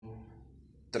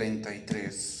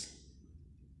33.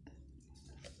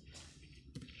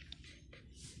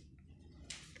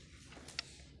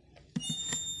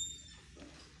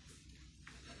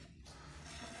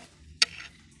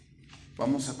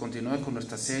 Vamos a continuar con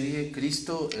nuestra serie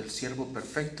Cristo, el siervo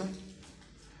perfecto.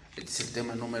 Este es el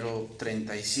tema número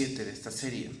 37 de esta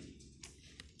serie.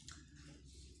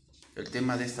 El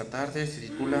tema de esta tarde se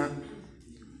titula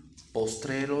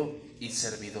Postrero y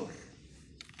Servidor.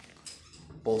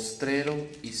 Postrero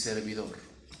y Servidor.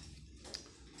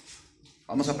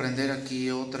 Vamos a aprender aquí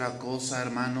otra cosa,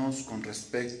 hermanos, con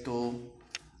respecto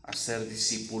a ser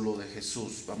discípulo de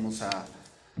Jesús. Vamos a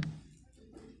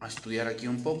estudiar aquí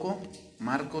un poco.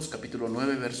 Marcos capítulo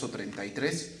 9, verso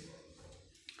 33.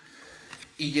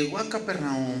 Y llegó a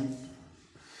Capernaum,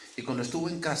 y cuando estuvo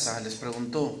en casa les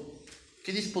preguntó: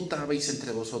 ¿qué disputabais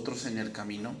entre vosotros en el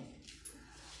camino?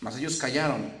 Mas ellos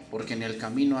callaron, porque en el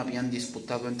camino habían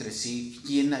disputado entre sí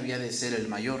quién había de ser el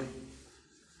mayor.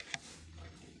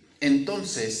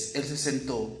 Entonces él se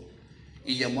sentó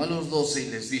y llamó a los 12 y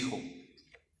les dijo: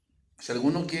 si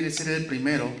alguno quiere ser el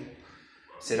primero,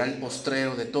 será el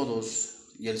postrero de todos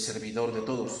y el servidor de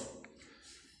todos.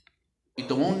 Y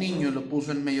tomó un niño y lo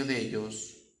puso en medio de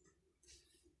ellos,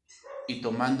 y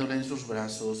tomándole en sus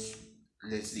brazos,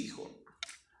 les dijo.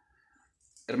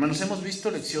 Hermanos, hemos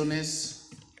visto lecciones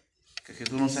que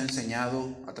Jesús nos ha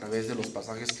enseñado a través de los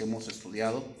pasajes que hemos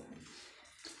estudiado,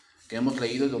 que hemos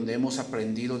leído y donde hemos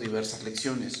aprendido diversas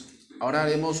lecciones. Ahora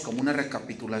haremos como una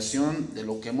recapitulación de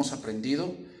lo que hemos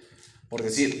aprendido, por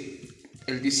decir,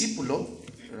 el discípulo,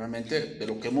 realmente de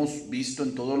lo que hemos visto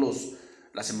en todas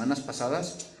las semanas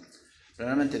pasadas,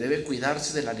 realmente debe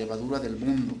cuidarse de la levadura del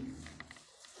mundo.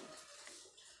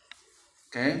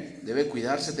 ¿Qué? Debe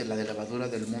cuidarse de la levadura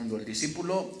del mundo. El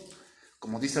discípulo,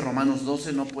 como dice Romanos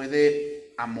 12, no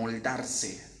puede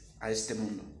amoldarse a este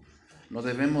mundo. No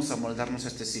debemos amoldarnos a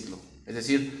este siglo. Es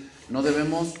decir, no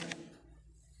debemos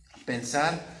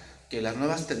pensar que las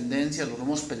nuevas tendencias, los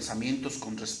nuevos pensamientos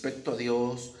con respecto a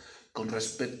Dios, con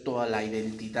respecto a la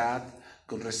identidad,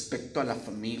 con respecto a la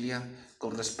familia,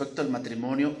 con respecto al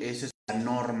matrimonio, esa es la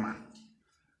norma.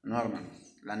 No, hermano,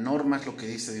 la norma es lo que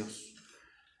dice Dios.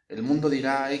 El mundo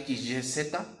dirá X, Y,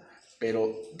 Z,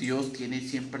 pero Dios tiene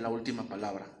siempre la última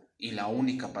palabra y la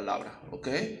única palabra, ¿ok?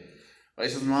 Para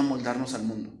eso es no amoldarnos al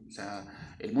mundo. O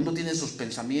sea, el mundo tiene sus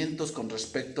pensamientos con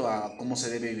respecto a cómo se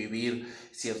debe vivir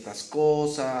ciertas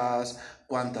cosas,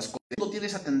 cuántas cosas. El mundo tiene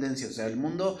esa tendencia, o sea, el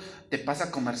mundo te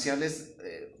pasa comerciales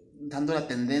dando la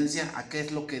tendencia a qué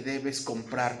es lo que debes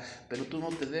comprar, pero tú no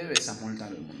te debes amoldar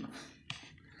al mundo.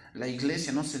 La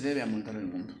iglesia no se debe amoldar al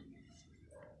mundo,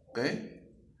 ¿ok?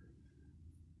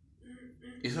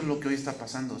 Eso es lo que hoy está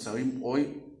pasando. O sea,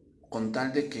 hoy con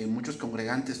tal de que muchos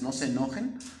congregantes no se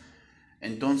enojen,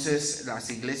 entonces las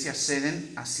iglesias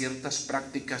ceden a ciertas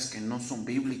prácticas que no son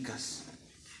bíblicas.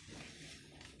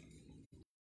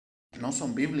 No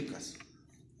son bíblicas.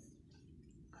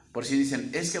 Por si dicen,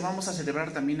 es que vamos a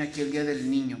celebrar también aquí el Día del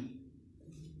Niño.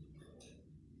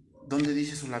 ¿Dónde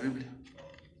dice eso la Biblia?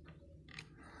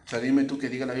 O sea, dime tú que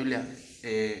diga la Biblia,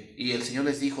 y el Señor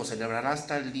les dijo, celebrará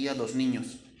hasta el día los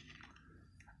niños.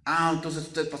 Entonces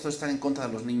usted, pastor, está en contra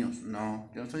de los niños. No,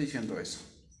 yo no estoy diciendo eso.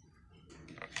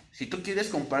 Si tú quieres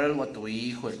comprar algo a tu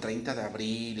hijo el 30 de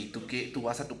abril y tú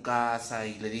vas a tu casa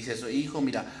y le dices, hijo,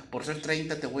 mira, por ser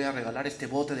 30 te voy a regalar este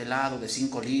bote de helado de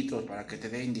 5 litros para que te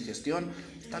dé indigestión,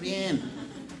 está bien,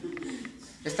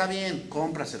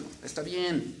 cómpraselo, está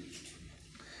bien.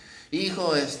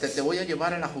 Hijo, te voy a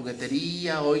llevar a la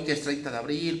juguetería hoy que es 30 de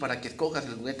abril para que escojas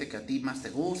el juguete que a ti más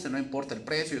te guste, no importa el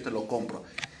precio, yo te lo compro.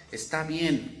 Está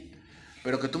bien,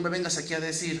 pero que tú me vengas aquí a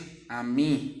decir, a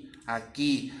mí,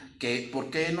 aquí, que ¿por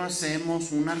qué no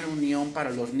hacemos una reunión para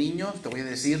los niños? Te voy a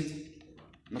decir,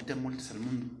 no te amoldes al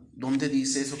mundo. ¿Dónde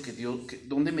dice eso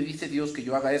dónde me dice Dios que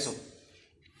yo haga eso?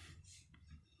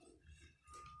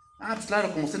 Pues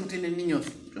claro, como usted no tiene niños,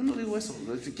 yo no digo eso.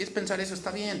 Si quieres pensar eso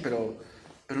está bien, pero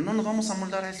no nos vamos a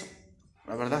amoldar a eso,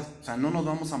 la verdad. O sea, no nos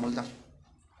vamos a amoldar,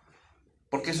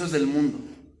 porque eso es del mundo.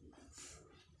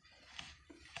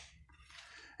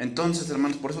 Entonces,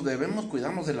 hermanos, por eso debemos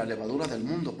cuidarnos de la levadura del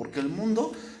mundo, porque el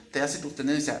mundo te hace tu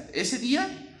tendencia. Ese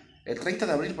día, el 30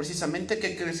 de abril precisamente,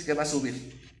 ¿qué crees que va a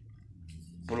subir?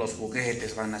 Pues los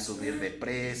juguetes van a subir de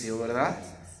precio, ¿verdad?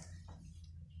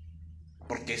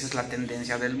 Porque esa es la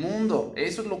tendencia del mundo.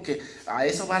 Eso es a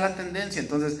eso va la tendencia.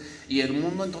 Entonces, y el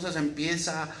mundo entonces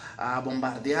empieza a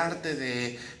bombardearte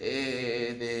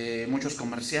de muchos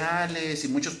comerciales y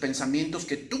muchos pensamientos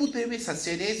que tú debes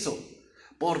hacer eso.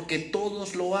 Porque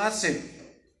todos lo hacen.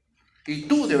 Y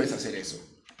tú debes hacer eso.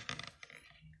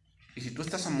 Y si tú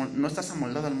no estás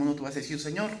amoldado al mundo, tú vas a decir,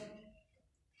 Señor,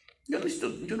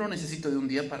 Yo no necesito de un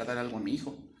día para dar algo a mi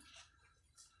hijo.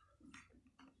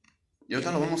 Y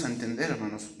ahorita lo vamos a entender,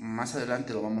 hermanos. Más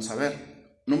adelante lo vamos a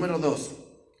ver. Número 2.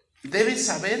 Debes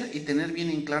saber y tener bien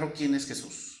en claro quién es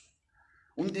Jesús.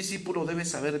 Un discípulo debe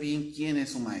saber bien quién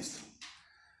es su maestro.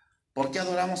 ¿Por qué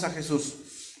adoramos a Jesús?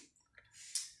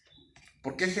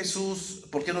 ¿Por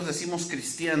qué nos decimos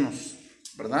cristianos?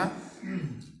 ¿Verdad?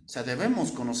 O sea,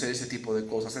 debemos conocer ese tipo de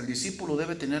cosas. El discípulo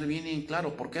debe tener bien en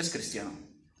claro por qué es cristiano.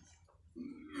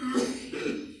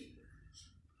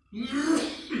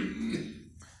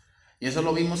 Y eso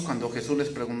lo vimos cuando Jesús les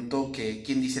preguntó que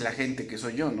quién dice la gente que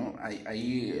soy yo, ¿no?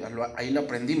 Ahí lo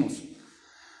aprendimos.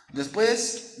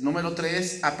 Después, número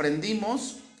 3,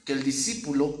 aprendimos que el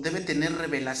discípulo debe tener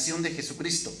revelación de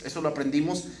Jesucristo. Eso lo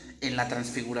aprendimos en la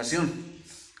transfiguración.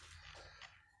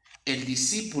 El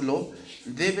discípulo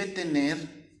debe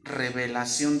tener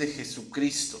revelación de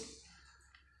Jesucristo.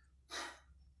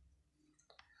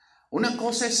 Una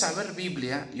cosa es saber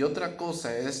Biblia y otra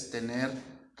cosa es tener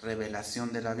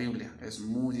revelación de la Biblia. Es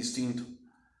muy distinto.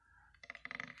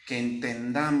 Que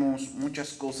entendamos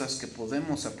muchas cosas que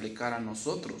podemos aplicar a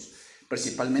nosotros,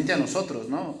 principalmente a nosotros,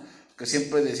 ¿no? Que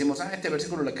siempre decimos, este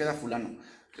versículo le queda a fulano.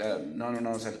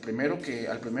 No, o sea, al primero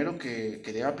que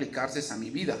debe aplicarse es a mi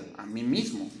vida, a mí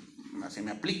mismo, se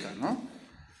me aplica, ¿no?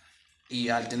 Y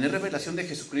al tener revelación de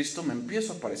Jesucristo me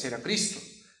empiezo a parecer a Cristo.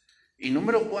 Y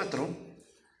número 4,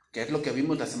 que es lo que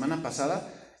vimos la semana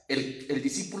pasada, el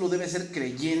discípulo debe ser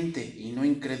creyente y no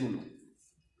incrédulo.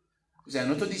 O sea,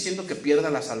 no estoy diciendo que pierda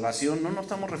la salvación, no nos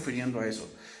estamos refiriendo a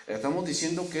eso. Estamos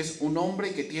diciendo que es un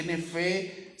hombre que tiene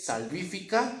fe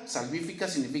salvífica. Salvífica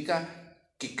significa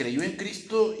que creyó en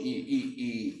Cristo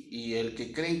y el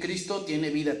que cree en Cristo tiene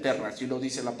vida eterna, así lo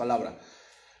dice la palabra.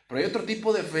 Pero hay otro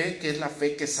tipo de fe que es la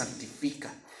fe que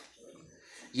santifica.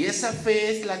 Y esa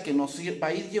fe es la que nos va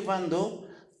a ir llevando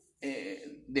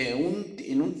en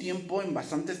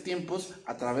bastantes tiempos,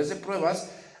 a través de pruebas,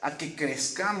 a que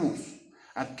crezcamos,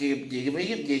 a que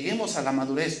lleguemos a la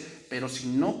madurez. Pero si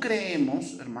no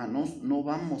creemos, hermanos, no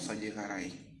vamos a llegar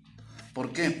ahí.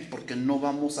 ¿Por qué? Porque no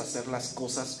vamos a hacer las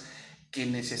cosas que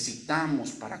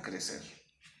necesitamos para crecer.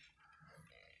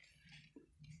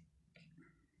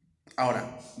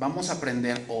 Ahora, vamos a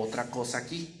aprender otra cosa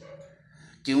aquí,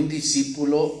 que un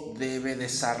discípulo debe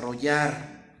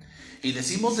desarrollar. Y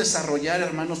decimos desarrollar,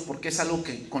 hermanos, porque es algo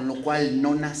con lo cual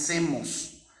no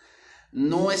nacemos.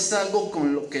 No es algo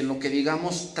con lo que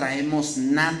digamos traemos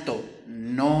nato.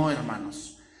 No,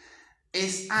 hermanos.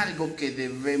 Es algo que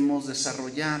debemos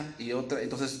desarrollar.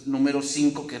 Entonces, número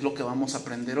 5, que es lo que vamos a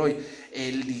aprender hoy.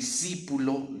 El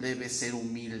discípulo debe ser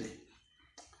humilde.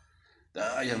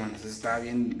 Ay, hermanos, está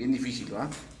bien difícil, ¿verdad?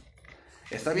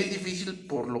 Está bien difícil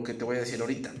por lo que te voy a decir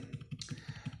ahorita.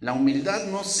 La humildad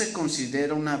no se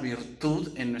considera una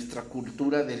virtud en nuestra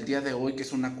cultura del día de hoy, que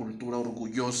es una cultura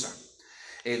orgullosa,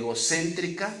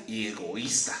 egocéntrica y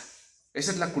egoísta.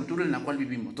 Esa es la cultura en la cual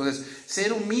vivimos. Entonces,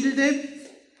 ser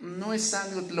humilde no es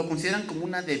algo, lo consideran como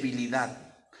una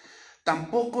debilidad.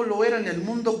 Tampoco lo era en el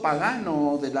mundo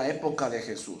pagano de la época de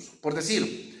Jesús. Por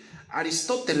decir,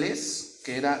 Aristóteles,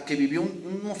 que vivió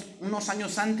unos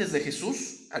años antes de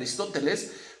Jesús,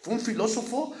 Aristóteles fue un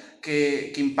filósofo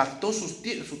que impactó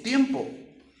su tiempo.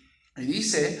 Y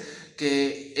dice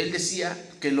que él decía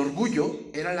que el orgullo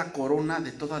era la corona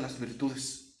de todas las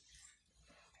virtudes.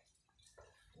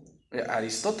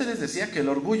 Aristóteles decía que el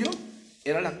orgullo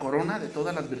era la corona de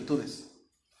todas las virtudes.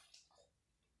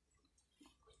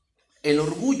 El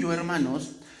orgullo,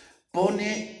 hermanos,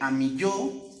 pone a mi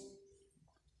yo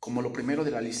como lo primero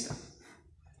de la lista.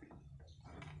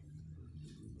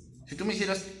 Si tú me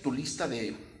hicieras tu lista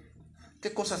de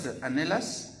qué cosas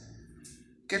anhelas,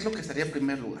 ¿qué es lo que estaría en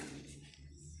primer lugar?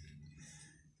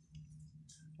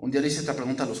 Un día le hice esta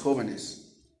pregunta a los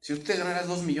jóvenes. Si usted ganara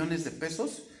 2 millones de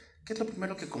pesos, ¿qué es lo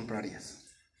primero que comprarías?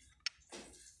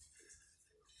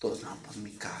 Todos, no, pues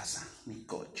mi casa, mi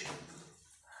coche.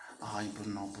 Ay, pues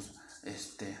no, pues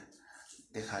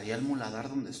dejaría el muladar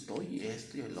donde estoy, y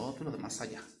esto y el otro, y lo demás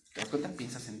allá. ¿Te das cuenta?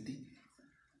 Piensas en ti.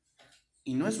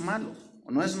 Y no es malo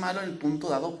en el punto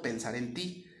dado pensar en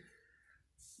ti.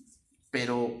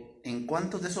 Pero en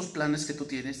cuántos de esos planes que tú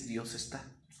tienes, Dios está.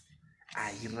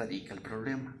 Ahí radica el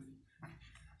problema.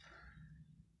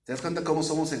 ¿Te das cuenta cómo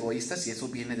somos egoístas? Y eso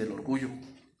viene del orgullo.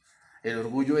 El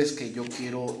orgullo es que yo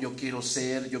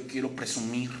quiero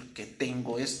presumir que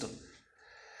tengo esto.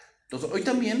 Entonces, hoy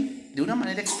también, de una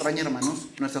manera extraña, hermanos,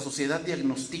 nuestra sociedad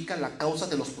diagnostica la causa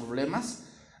de los problemas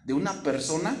de una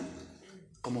persona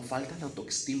como falta de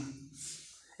autoestima.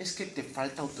 Es que te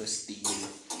falta autoestima.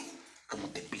 Como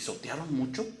te pisotearon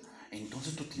mucho,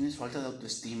 entonces tú tienes falta de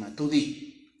autoestima. Tú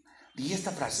di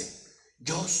esta frase: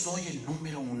 Yo soy el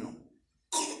número uno.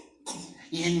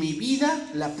 Y en mi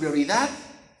vida la prioridad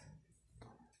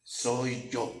soy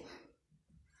yo.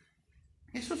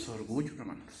 Eso es orgullo,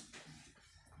 hermanos.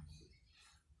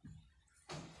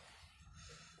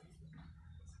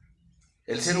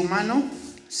 El ser humano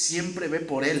siempre ve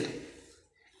por él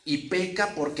y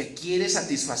peca porque quiere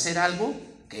satisfacer algo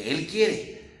que él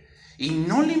quiere. Y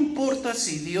no le importa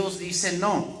si Dios dice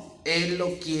no, él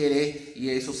lo quiere y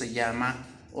eso se llama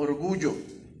orgullo.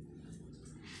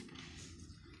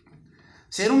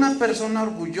 Ser una persona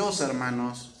orgullosa,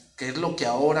 hermanos, que es lo que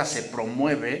ahora se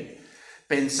promueve,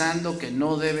 pensando que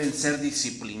no deben ser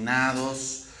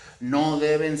disciplinados, no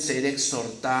deben ser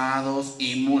exhortados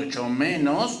y mucho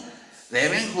menos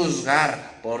deben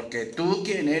juzgar, porque tú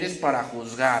quién eres para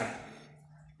juzgar,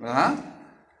 ¿verdad?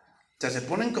 O sea, se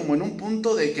ponen como en un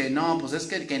punto de que no, pues es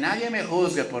que nadie me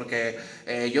juzgue porque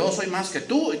yo soy más que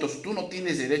tú, entonces tú no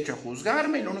tienes derecho a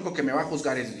juzgarme y lo único que me va a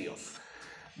juzgar es Dios.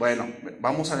 Bueno,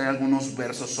 vamos a leer algunos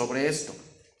versos sobre esto.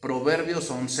 Proverbios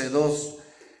 11:2.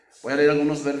 Voy a leer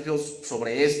algunos versos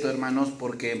sobre esto, hermanos,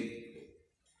 porque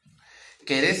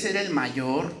querer ser el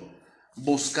mayor,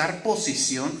 buscar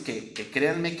posición, que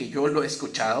créanme que yo lo he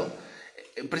escuchado,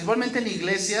 principalmente en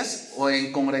iglesias o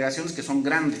en congregaciones que son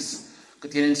grandes, que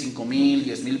tienen 5,000,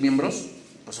 10,000 miembros,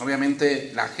 pues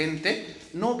obviamente la gente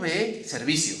no ve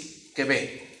servicio, ¿qué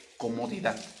ve?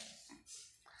 Comodidad.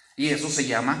 Y eso se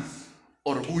llama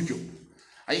orgullo.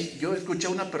 Ahí yo escuché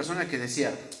a una persona que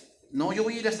decía, no, yo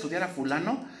voy a ir a estudiar a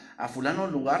fulano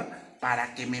lugar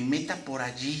para que me meta por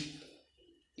allí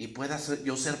y pueda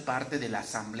yo ser parte de la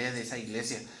asamblea de esa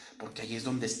iglesia, porque allí es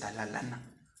donde está la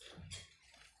lana.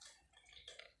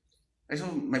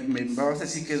 ¿Eso me vas a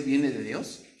decir que viene de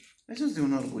Dios? Eso es de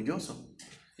un orgulloso.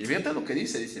 Y fíjate lo que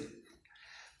dice,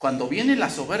 cuando viene la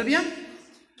soberbia,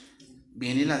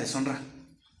 viene la deshonra,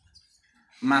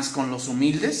 mas con los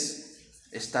humildes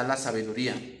está la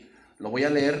sabiduría. Lo voy a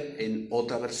leer en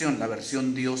otra versión, la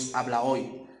versión Dios habla hoy.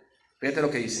 Fíjate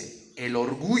lo que dice, el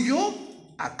orgullo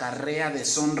acarrea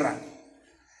deshonra,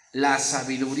 la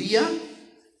sabiduría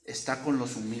está con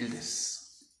los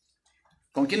humildes.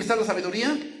 ¿Con quién está la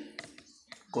sabiduría?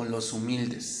 Con los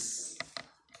humildes.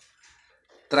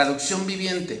 Traducción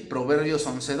viviente, Proverbios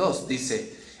 11:2,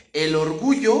 dice, el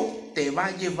orgullo te va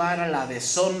a llevar a la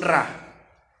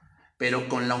deshonra, pero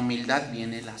con la humildad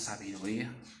viene la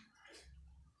sabiduría.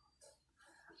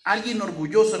 Alguien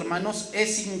orgulloso, hermanos,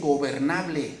 es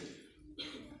ingobernable.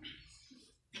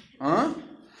 ¿Ah?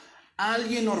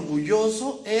 Alguien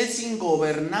orgulloso es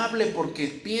ingobernable porque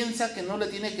piensa que no le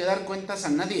tiene que dar cuentas a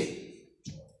nadie.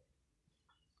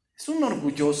 Es un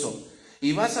orgulloso.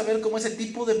 Y vas a ver cómo ese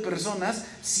tipo de personas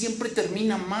siempre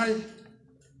termina mal.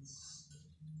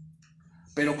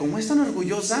 Pero como es tan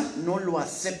orgullosa, no lo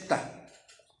acepta.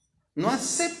 No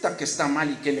acepta que está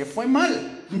mal y que le fue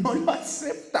mal. No lo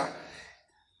acepta.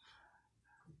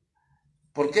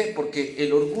 ¿Por qué? Porque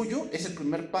el orgullo es el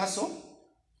primer paso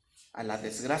a la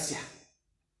desgracia.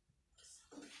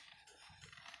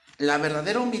 La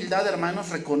verdadera humildad, hermanos,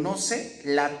 reconoce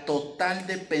la total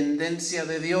dependencia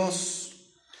de Dios.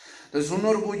 Entonces, un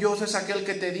orgulloso es aquel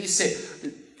que te dice,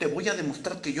 te voy a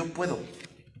demostrar que yo puedo.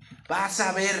 Vas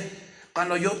a ver,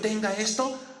 cuando yo tenga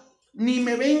esto, ni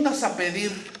me vengas a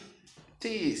pedir.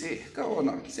 Sí, cómo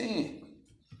no, sí.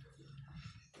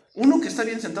 Uno que está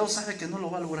bien sentado sabe que no lo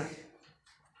va a lograr.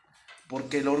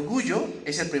 Porque el orgullo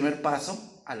es el primer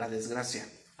paso a la desgracia.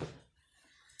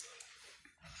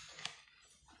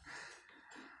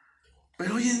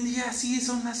 Pero hoy en día así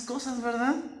son las cosas,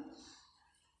 ¿verdad?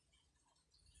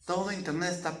 Todo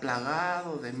internet está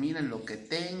plagado de miren lo que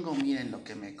tengo, miren lo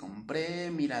que me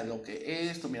compré, mira lo que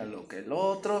esto, mira lo que el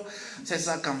otro. Se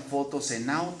sacan fotos en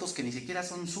autos que ni siquiera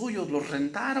son suyos, los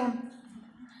rentaron.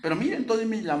 Pero miren todo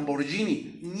mi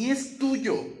Lamborghini, ni es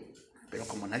tuyo. Pero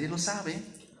como nadie lo sabe,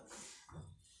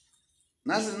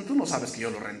 tú no sabes que yo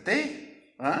lo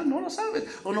renté, ¿ah? No lo sabes.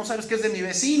 O no sabes que es de mi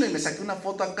vecino y me saqué una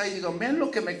foto acá y digo, vean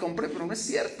lo que me compré, pero no es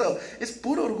cierto, es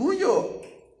puro orgullo.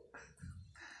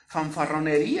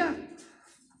 Fanfarronería.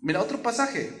 Mira otro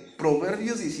pasaje,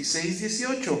 Proverbios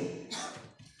 16:18.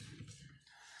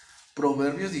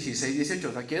 Proverbios 16:18.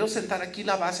 O sea, quiero sentar aquí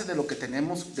la base de lo que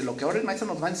tenemos, de lo que ahora el maestro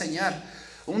nos va a enseñar.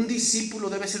 Un discípulo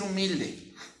debe ser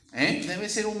humilde, debe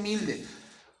ser humilde.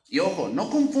 Y ojo, no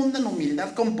confundan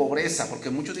humildad con pobreza, porque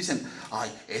muchos dicen, ay,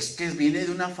 es que viene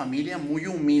de una familia muy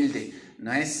humilde.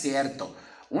 No es cierto.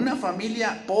 Una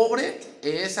familia pobre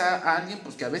es a alguien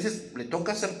pues, que a veces le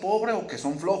toca ser pobre o que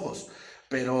son flojos.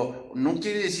 Pero no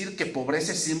quiere decir que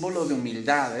pobreza es símbolo de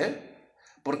humildad,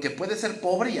 porque puede ser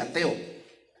pobre y ateo.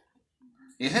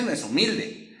 Y ese no es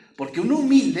humilde. Porque un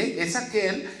humilde es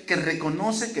aquel que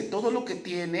reconoce que todo lo que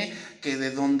tiene, que de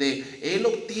donde él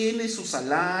obtiene su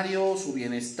salario, su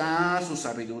bienestar, su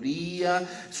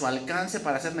sabiduría, su alcance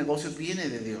para hacer negocios, viene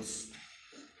de Dios.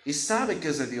 Y sabe que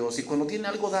es de Dios. Y cuando tiene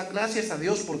algo da gracias a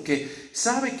Dios porque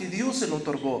sabe que Dios se lo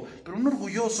otorgó. Pero un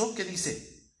orgulloso que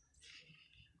dice: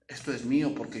 esto es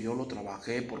mío porque yo lo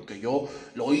trabajé, porque yo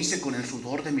lo hice con el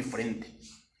sudor de mi frente.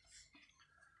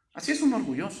 Así es un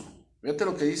orgulloso. Fíjate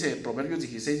lo que dice Proverbios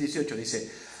 16:18.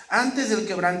 Dice: antes del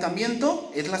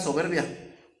quebrantamiento es la soberbia.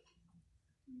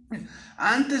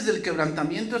 Antes del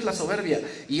quebrantamiento es la soberbia.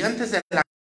 Y antes del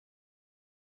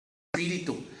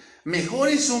espíritu. Mejor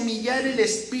es humillar el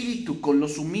espíritu con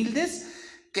los humildes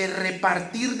que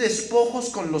repartir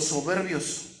despojos con los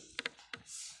soberbios.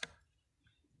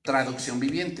 Traducción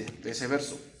viviente de ese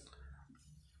verso.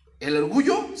 El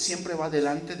orgullo siempre va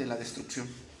delante de la destrucción.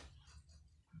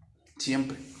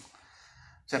 Siempre.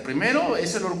 O sea, primero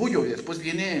es el orgullo y después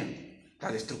viene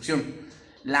la destrucción.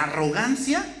 La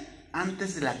arrogancia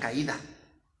antes de la caída.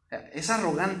 O sea, es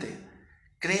arrogante.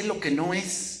 Cree lo que no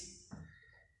es.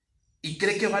 Y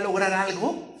cree que va a lograr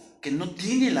algo que no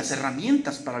tiene las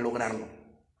herramientas para lograrlo.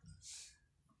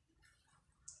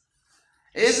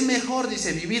 Es mejor,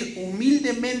 dice, vivir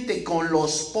humildemente con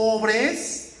los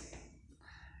pobres.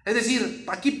 Es decir,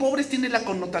 aquí pobres tiene la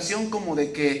connotación como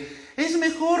de que es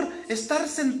mejor estar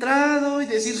centrado y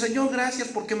decir: Señor, gracias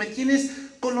porque me tienes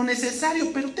con lo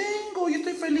necesario, pero tengo y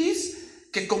estoy feliz,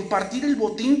 que compartir el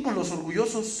botín con los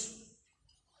orgullosos.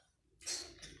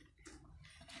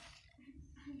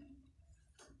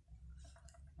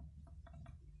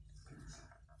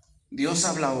 Dios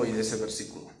habla hoy de ese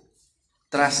versículo.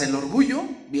 Tras el orgullo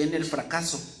viene el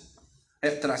fracaso.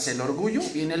 Tras el orgullo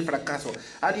viene el fracaso.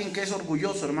 Alguien que es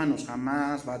orgulloso, hermanos,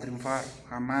 jamás va a triunfar.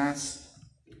 Jamás.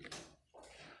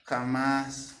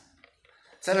 Jamás.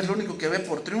 ¿Sabes lo único que ve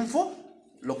por triunfo?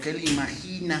 Lo que él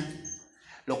imagina,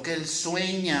 lo que él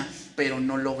sueña, pero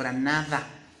no logra nada.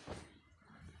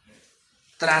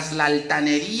 Tras la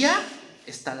altanería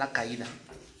está la caída.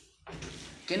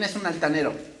 ¿Quién es un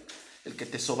altanero? El que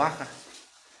te sobaja.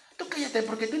 Tú cállate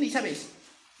porque tú ni sabes.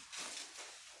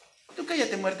 Tú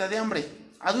cállate, muerta de hambre.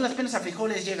 A duras penas a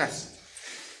frijoles llegas.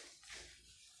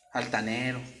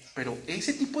 Altanero. Pero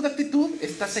ese tipo de actitud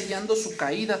está sellando su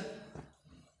caída.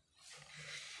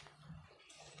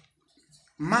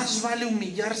 Más vale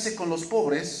humillarse con los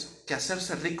pobres que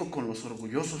hacerse rico con los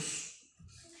orgullosos.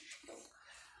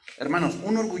 Hermanos,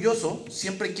 un orgulloso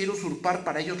siempre quiere usurpar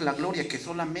para ellos la gloria que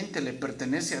solamente le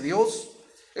pertenece a Dios.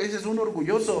 Ese es un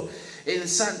orgulloso.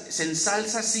 Se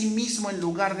ensalza a sí mismo en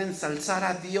lugar de ensalzar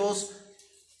a Dios.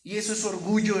 Y eso es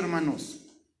orgullo, hermanos.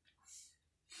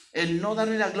 El no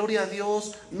darle la gloria a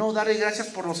Dios, no darle gracias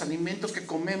por los alimentos que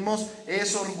comemos,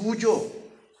 es orgullo.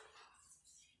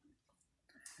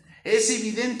 Es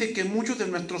evidente que muchos de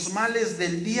nuestros males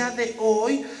del día de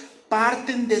hoy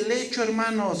parten del hecho,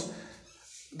 hermanos,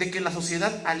 de que la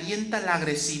sociedad alienta la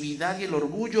agresividad y el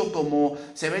orgullo, como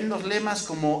se ven los lemas,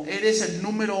 como eres el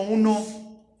número uno.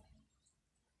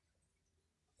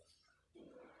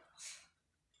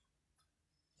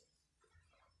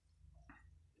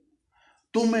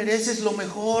 Tú mereces lo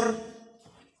mejor.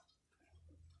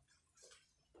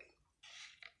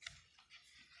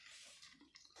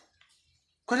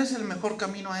 ¿Cuál es el mejor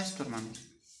camino a esto, hermanos?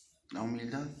 La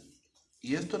humildad.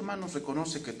 Y esto, hermanos,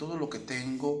 reconoce que todo lo que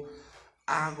tengo,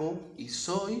 hago y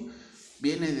soy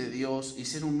viene de Dios, y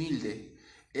ser humilde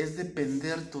es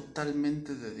depender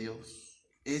totalmente de Dios,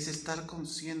 es estar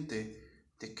consciente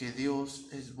de que Dios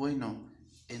es bueno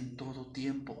en todo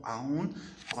tiempo, aun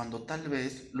cuando tal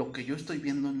vez lo que yo estoy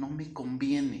viendo no me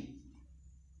conviene.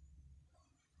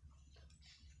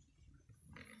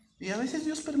 Y a veces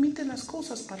Dios permite las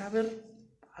cosas para ver,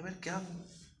 a ver qué hago.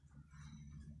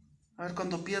 A ver,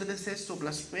 cuando pierdes eso,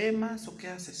 ¿blasfemas o qué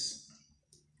haces?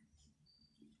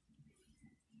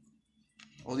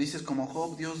 O dices como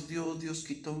Job: Dios dio, Dios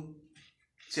quitó,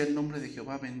 sea el nombre de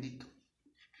Jehová bendito.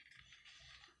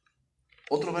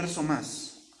 Otro verso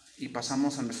más y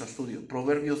pasamos a nuestro estudio.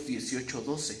 Proverbios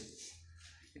 18:12.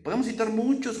 Podemos citar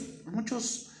muchos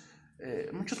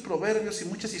proverbios y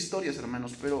muchas historias,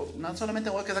 hermanos, pero no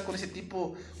solamente me voy a quedar con ese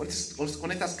tipo,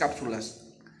 con estas cápsulas.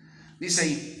 Dice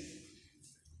ahí: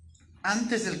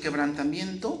 antes del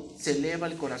quebrantamiento se eleva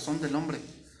el corazón del hombre,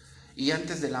 y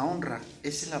antes de la honra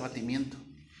es el abatimiento.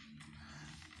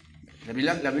 La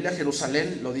Biblia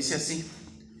Jerusalén lo dice así: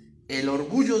 el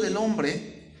orgullo del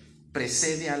hombre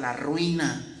precede a la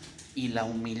ruina y la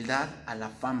humildad a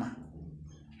la fama.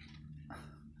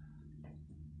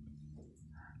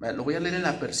 Lo voy a leer en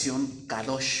la versión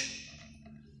Kadosh.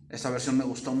 Esta versión me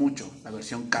gustó mucho, la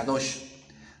versión Kadosh.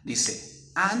 Dice: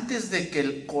 antes de que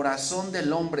el corazón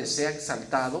del hombre sea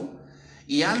exaltado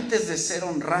y antes de ser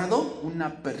honrado,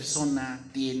 una persona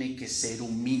tiene que ser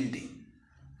humilde.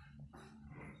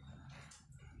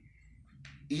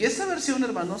 Y esta versión,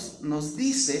 hermanos, nos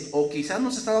dice, o quizás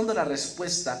nos está dando la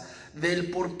respuesta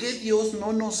del por qué Dios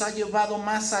no nos ha llevado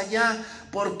más allá,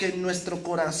 porque en nuestro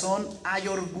corazón hay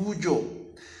orgullo.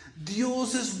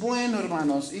 Dios es bueno,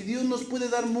 hermanos, y Dios nos puede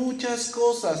dar muchas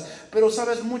cosas, pero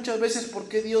 ¿sabes muchas veces por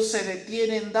qué Dios se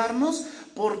detiene en darnos?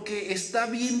 Porque está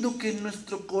viendo que en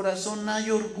nuestro corazón hay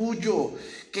orgullo,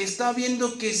 que está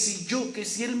viendo que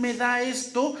si Él me da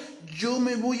esto, yo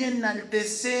me voy a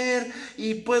enaltecer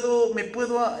y me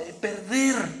puedo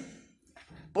perder.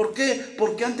 ¿Por qué?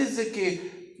 Porque antes de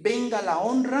que venga la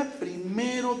honra,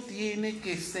 primero tiene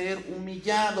que ser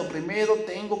humillado, primero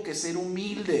tengo que ser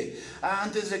humilde,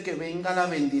 antes de que venga la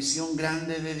bendición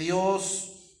grande de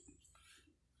Dios.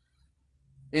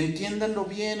 Entiéndanlo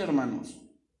bien, hermanos.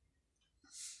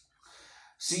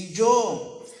 Si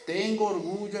yo tengo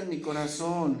orgullo en mi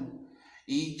corazón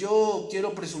y yo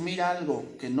quiero presumir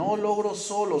algo que no logro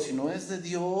solo, sino es de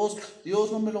Dios,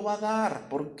 Dios no me lo va a dar.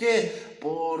 ¿Por qué?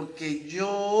 Porque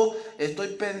yo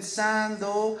estoy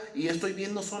pensando y estoy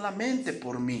viendo solamente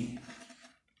por mí.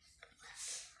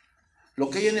 Lo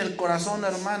que hay en el corazón,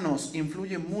 hermanos,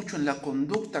 influye mucho en la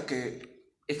conducta que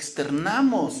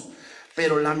externamos,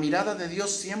 pero la mirada de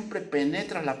Dios siempre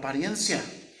penetra la apariencia.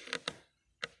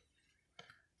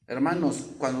 Hermanos,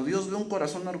 cuando Dios ve un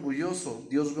corazón orgulloso,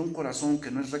 Dios ve un corazón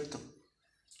que no es recto,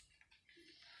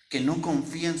 que no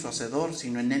confía en su hacedor,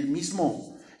 sino en Él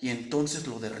mismo, y entonces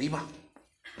lo derriba.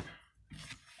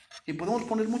 Y podemos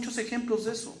poner muchos ejemplos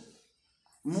de eso,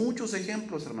 muchos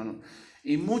ejemplos, hermanos,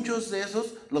 y muchos de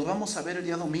esos los vamos a ver el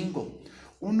día domingo.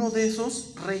 Uno de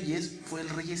esos reyes fue el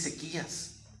rey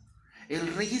Ezequías.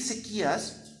 El rey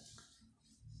Ezequías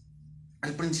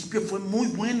al principio fue muy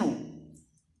bueno,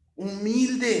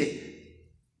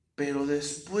 humilde, pero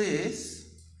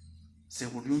después se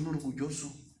volvió un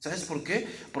orgulloso. ¿Sabes por qué?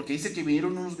 Porque dice que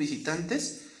vinieron unos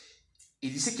visitantes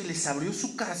y dice que les abrió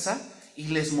su casa y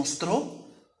les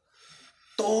mostró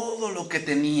todo lo que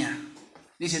tenía.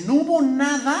 Dice, no hubo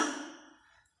nada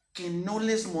que no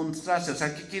les mostrase. O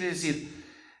sea, ¿qué quiere decir?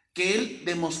 Que él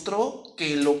demostró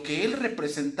que lo que él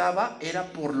representaba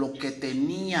era por lo que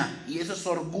tenía, y eso es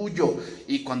orgullo.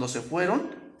 Y cuando se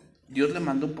fueron, Dios le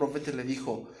mandó un profeta y le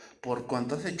dijo, por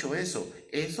cuanto has hecho eso,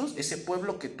 ese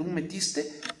pueblo que tú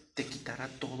metiste, te quitará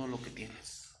todo lo que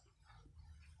tienes.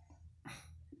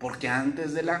 Porque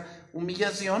antes de la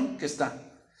humillación, ¿qué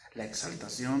está? La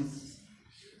exaltación.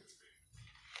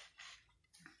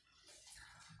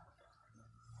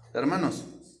 Hermanos,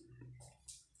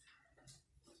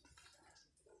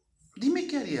 dime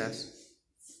qué harías.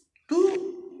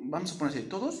 Tú, vamos a poner así,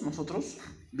 todos nosotros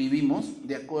vivimos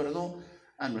de acuerdo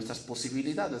a nuestras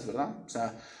posibilidades, ¿verdad? O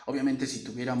sea, obviamente si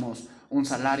tuviéramos un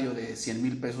salario de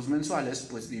 100,000 pesos mensuales,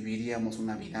 pues viviríamos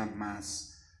una vida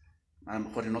más, a lo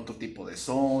mejor en otro tipo de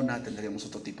zona, tendríamos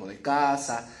otro tipo de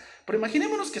casa. Pero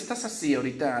imaginémonos que estás así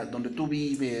ahorita, donde tú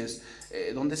vives,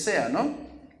 donde sea, ¿no?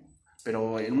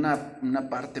 Pero en una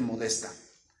parte modesta.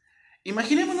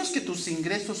 Imaginémonos que tus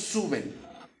ingresos suben.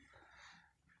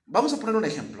 Vamos a poner un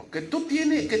ejemplo, que tú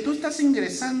estás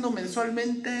ingresando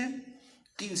mensualmente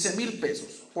 15,000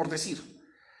 pesos, por decir,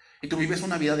 y tú vives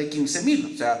una vida de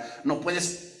 15,000, o sea, no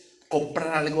puedes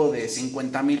comprar algo de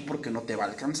 50,000 porque no te va a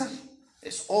alcanzar,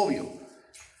 es obvio,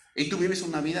 y tú vives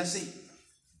una vida así.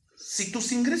 Si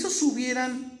tus ingresos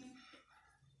subieran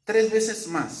 3 veces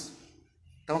más,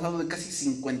 estamos hablando de casi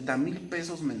 50,000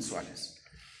 pesos mensuales,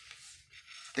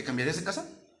 ¿te cambiarías de casa?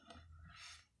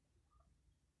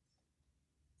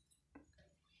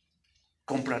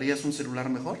 ¿Comprarías un celular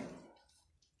mejor?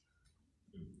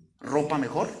 ¿Ropa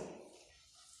mejor?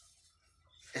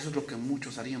 Eso es lo que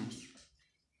muchos haríamos.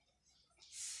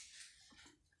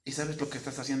 ¿Y sabes lo que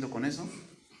estás haciendo con eso?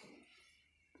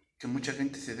 Que mucha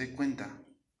gente se dé cuenta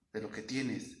de lo que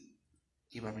tienes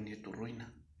y va a venir tu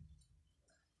ruina.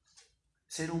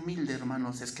 Ser humilde,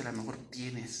 hermanos, es que a lo mejor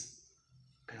tienes,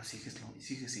 pero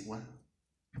sigues igual.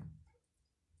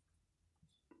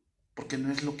 Porque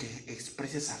no es lo que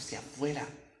expreses hacia afuera,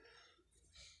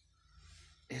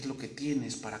 es lo que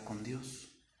tienes para con Dios.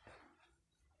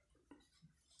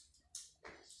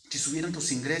 Si subieran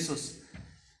tus ingresos,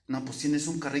 no, pues tienes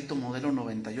un carrito modelo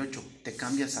 98, te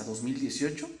cambias a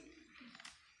 2018,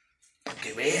 para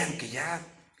que vean que ya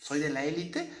soy de la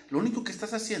élite. Lo único que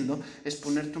estás haciendo es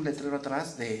ponerte un letrero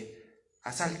atrás de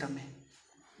asáltame.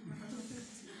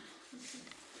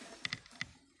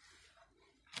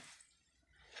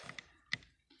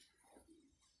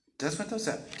 ¿Te das cuenta? O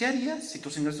sea, ¿qué harías si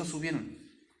tus ingresos subieran?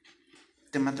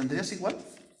 ¿te mantendrías igual?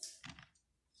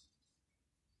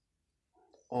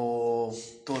 ¿O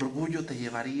tu orgullo te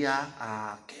llevaría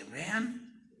a que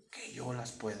vean que yo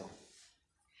las puedo?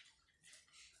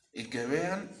 Y que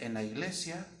vean en la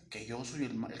iglesia que yo soy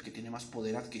el que tiene más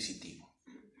poder adquisitivo.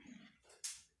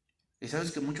 Y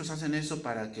sabes que muchos hacen eso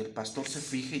para que el pastor se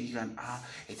fije y digan,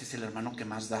 este es el hermano que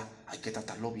más da, hay que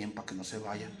tratarlo bien para que no se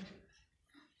vaya.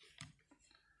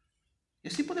 Y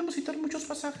así podemos citar muchos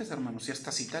pasajes, hermanos, y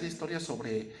hasta citar historias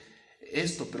sobre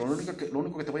esto, pero lo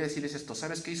único que te voy a decir es esto.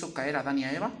 ¿Sabes qué hizo caer a Adán y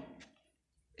a Eva?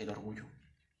 El orgullo.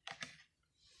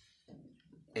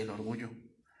 El orgullo.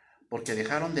 Porque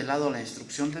dejaron de lado la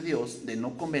instrucción de Dios de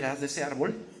no comerás de ese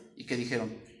árbol, y que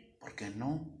dijeron, ¿por qué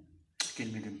no?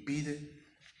 ¿Quién me lo impide?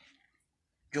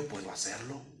 Yo puedo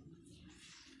hacerlo.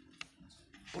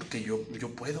 Porque yo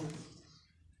puedo.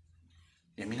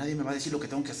 Y a mí nadie me va a decir lo que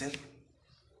tengo que hacer.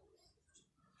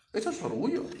 Eso es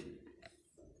orgullo.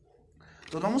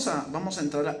 Entonces vamos a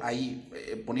entrar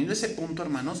ahí, poniendo ese punto,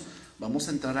 hermanos, vamos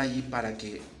a entrar ahí para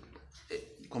que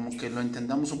como que lo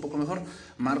entendamos un poco mejor.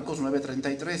 Marcos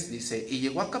 9:33 dice, y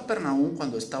llegó a Capernaum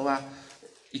cuando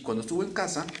estuvo en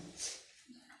casa,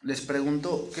 les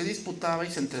preguntó, ¿qué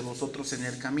disputabais entre vosotros en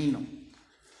el camino?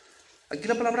 Aquí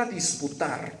la palabra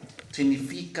disputar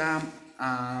significa,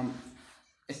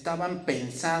 estaban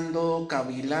pensando,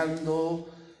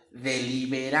 cavilando,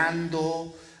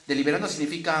 deliberando. Deliberando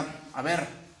significa,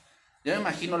 yo me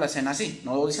imagino la escena así,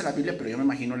 no lo dice la Biblia, pero yo me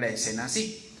imagino la escena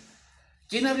así.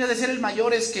 ¿Quién habría de ser el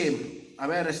mayor? Es que,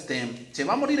 se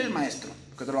va a morir el maestro,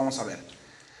 que te lo vamos a ver.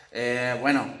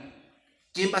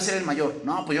 ¿Quién va a ser el mayor?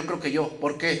 No, pues yo creo que yo.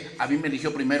 ¿Por qué? A mí me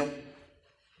eligió primero.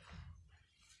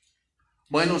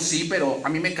 Bueno, sí, pero a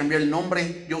mí me cambió el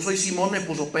nombre. Yo soy Simón, me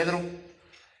puso Pedro.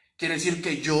 Quiere decir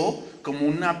que yo, como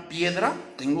una piedra,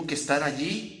 tengo que estar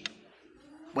allí.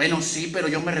 Bueno, sí, pero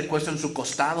yo me recuesto en su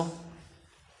costado.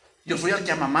 Yo soy el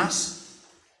que ama más.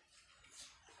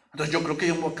 Entonces yo creo que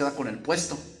yo me voy a quedar con el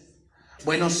puesto.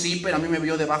 Bueno, sí, pero a mí me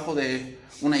vio debajo de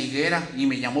una higuera y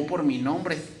me llamó por mi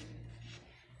nombre.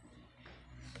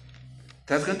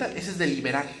 ¿Te das cuenta? Ese es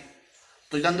deliberar.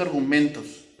 Estoy dando argumentos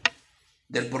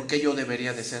del por qué yo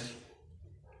debería de ser.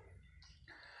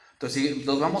 Entonces,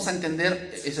 nos vamos a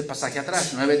entender ese pasaje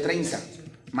atrás, 9:30.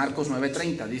 Marcos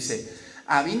 9:30 dice,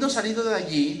 habiendo salido de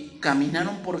allí,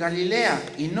 caminaron por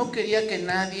Galilea y no quería que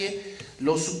nadie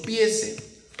lo supiese.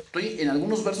 Estoy en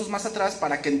algunos versos más atrás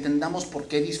para que entendamos por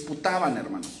qué disputaban,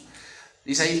 hermanos.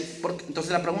 Dice ahí,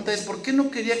 entonces la pregunta es, ¿por qué no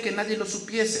quería que nadie lo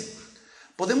supiese?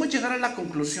 Podemos llegar a la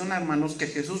conclusión, hermanos, que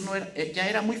Jesús ya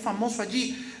era muy famoso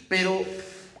allí, pero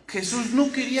Jesús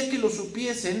no quería que lo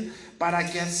supiesen para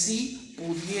que así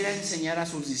pudiera enseñar a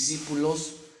sus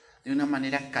discípulos de una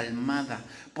manera calmada.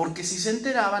 Porque si se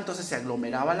enteraba, entonces se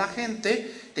aglomeraba la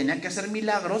gente, tenía que hacer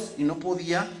milagros y no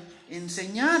podía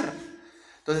enseñar.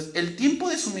 Entonces, el tiempo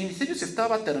de su ministerio se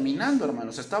estaba terminando,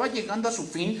 hermanos, estaba llegando a su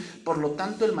fin, por lo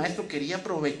tanto el maestro quería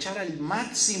aprovechar al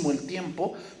máximo el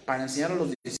tiempo para enseñar a los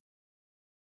discípulos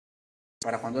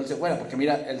para cuando él se fuera, porque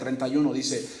mira, el 31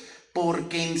 dice,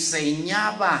 porque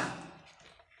enseñaba,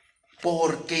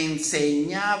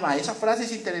 esa frase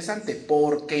es interesante,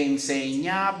 porque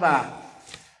enseñaba.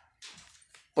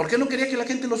 ¿Por qué no quería que la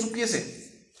gente lo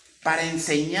supiese? Para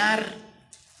enseñar.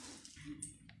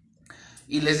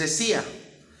 Y les decía,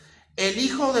 el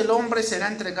Hijo del Hombre será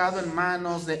entregado en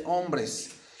manos de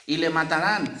hombres y le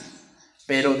matarán,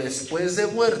 pero después de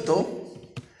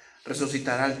muerto,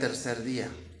 resucitará al tercer día.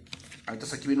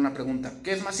 Entonces aquí viene una pregunta,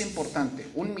 ¿qué es más importante,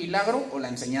 un milagro o la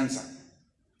enseñanza?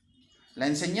 La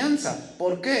enseñanza,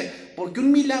 ¿por qué? Porque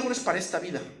un milagro es para esta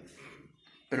vida,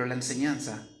 pero la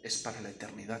enseñanza es para la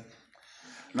eternidad.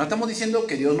 No estamos diciendo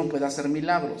que Dios no pueda hacer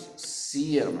milagros,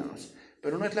 sí, hermanos,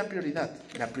 pero no es la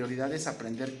prioridad es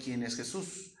aprender quién es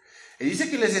Jesús. Y dice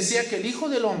que les decía que el Hijo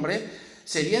del Hombre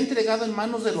sería entregado en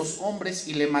manos de los hombres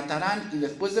y le matarán, y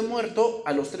después de muerto,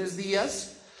 a los 3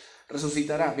 días,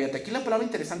 resucitará. Fíjate, aquí la palabra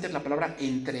interesante es la palabra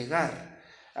entregar.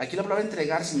 Aquí la palabra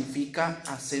entregar significa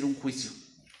hacer un juicio.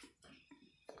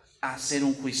 Hacer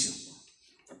un juicio.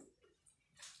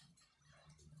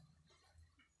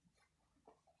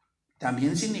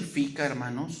 También significa,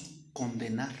 hermanos,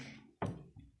 condenar.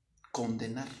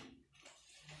 Condenar.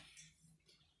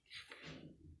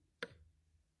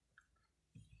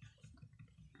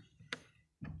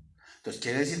 Entonces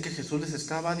quiere decir que Jesús les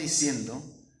estaba diciendo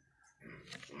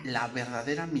la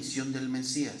verdadera misión del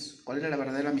Mesías. ¿Cuál era la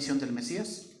verdadera misión del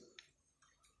Mesías?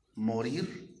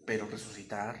 Morir, pero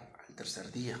resucitar al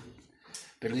tercer día.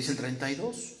 Pero dice el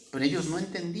 32, pero ellos no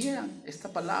entendían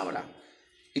esta palabra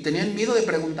y tenían miedo de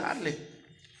preguntarle.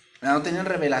 No tenían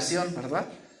revelación, ¿verdad?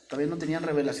 Todavía no tenían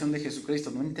revelación de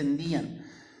Jesucristo, no entendían.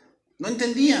 No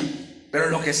entendían, pero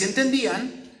lo que sí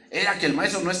entendían era que el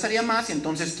maestro no estaría más y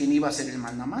entonces ¿quién iba a ser el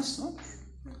mandamás, no?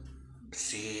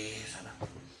 Sí,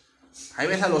 ahí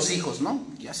ves a los hijos, ¿no?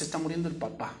 Ya se está muriendo el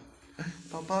papá.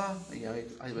 Papá, y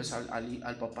ahí ves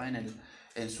al papá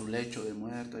en su lecho de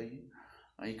muerto,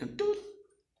 ahí con tut,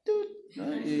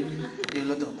 ¿no? Y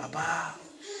el otro, papá,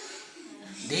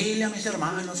 dile a mis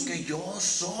hermanos que yo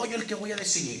soy el que voy a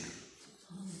decidir.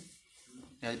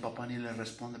 Y el papá ni le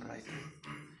responde, pero ahí está.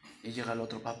 Y llega el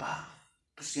otro, papá,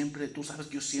 tú sabes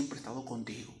que yo siempre he estado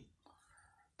contigo.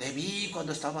 Te vi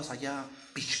cuando estabas allá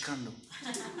pichcando.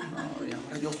 No, y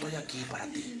ahora yo estoy aquí para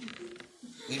ti.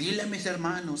 Y dile a mis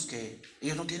hermanos que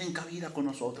ellos no tienen cabida con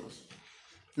nosotros.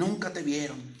 Nunca te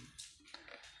vieron.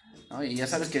 ¿No? Y ya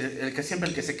sabes que siempre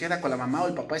el que se queda con la mamá o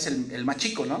el papá es el más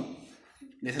chico, ¿no?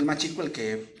 Es el más chico el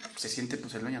que se siente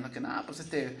pues el dueño, ¿no? Que nada, pues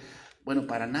bueno,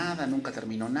 para nada, nunca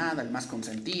terminó nada, el más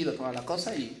consentido, toda la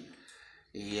cosa.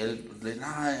 Y él, pues,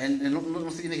 él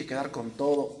no se tiene que quedar con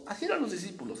todo. Así eran los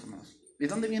discípulos, hermanos. ¿De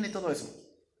dónde viene todo eso?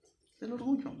 Del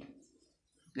orgullo.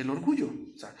 Del orgullo.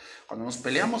 O sea, cuando nos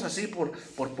peleamos así por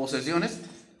posesiones,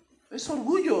 es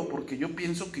orgullo, porque yo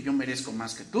pienso que yo merezco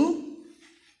más que tú.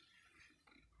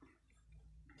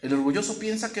 El orgulloso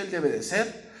piensa que él debe de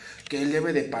ser, que él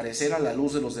debe de parecer a la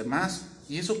luz de los demás.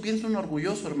 Y eso piensa un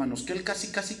orgulloso, hermanos, que él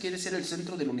casi quiere ser el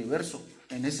centro del universo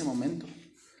en ese momento.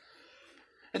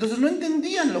 Entonces no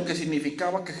entendían lo que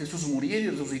significaba que Jesús muriera y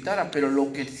resucitara, pero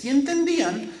lo que sí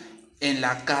entendían, en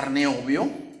la carne,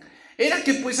 obvio, era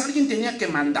que pues alguien tenía que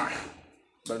mandar,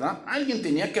 ¿verdad? Alguien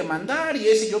tenía que mandar y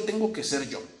ese yo tengo que ser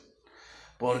yo.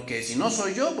 Porque si no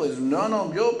soy yo, pues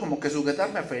no, yo como que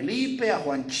sujetarme a Felipe, a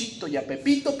Juanchito y a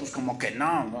Pepito, pues como que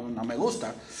no me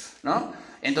gusta, ¿no?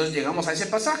 Entonces llegamos a ese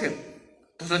pasaje.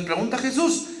 Entonces les pregunta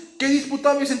Jesús, ¿qué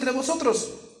disputabais entre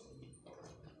vosotros?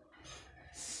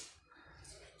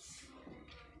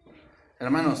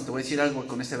 Hermanos, te voy a decir algo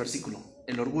con este versículo.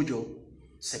 El orgullo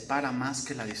separa más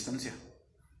que la distancia.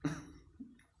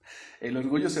 El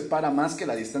orgullo separa más que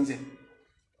la distancia.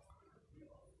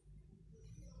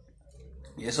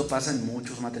 Y eso pasa en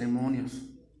muchos matrimonios.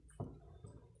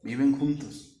 Viven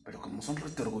juntos, pero como son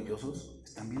orgullosos,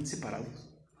 están bien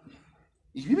separados.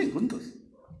 Y viven juntos.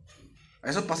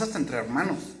 Eso pasa hasta entre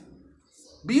hermanos.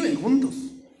 Viven juntos.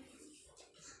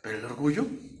 Pero el orgullo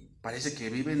parece que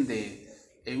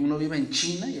uno vive en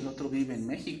China y el otro vive en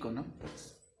México, ¿no?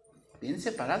 Bien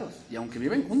separados. Y aunque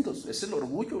viven juntos, es el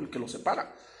orgullo el que los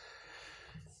separa.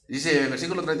 Dice,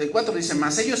 versículo 34, dice,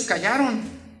 mas ellos callaron,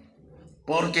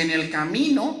 porque en el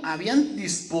camino habían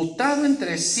disputado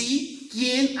entre sí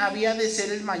quién había de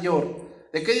ser el mayor.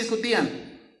 ¿De qué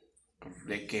discutían?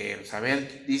 De que,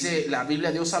 dice la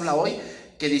Biblia, Dios habla hoy,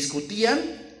 que discutían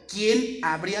quién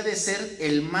habría de ser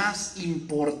el más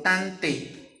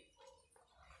importante.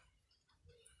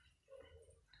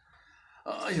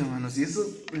 Ay, hermanos, y eso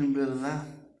en verdad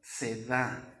se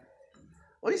da.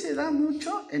 Hoy se da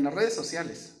mucho en las redes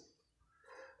sociales.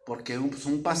 Porque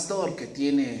un pastor que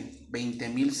tiene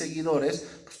 20,000 seguidores,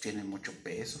 pues tiene mucho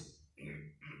peso.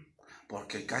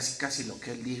 Porque casi lo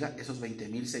que él diga, esos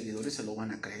 20,000 seguidores se lo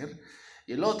van a creer.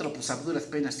 Y el otro, pues a duras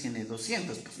penas tiene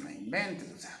 200, pues no inventes.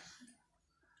 O sea,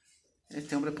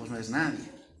 este hombre pues no es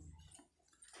nadie.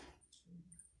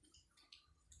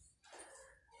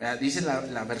 Dice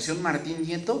la versión Martín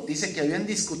Nieto, dice que habían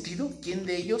discutido quién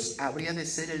de ellos habría de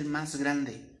ser el más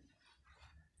grande.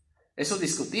 Eso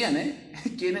discutían,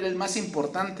 ¿Quién era el más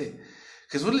importante?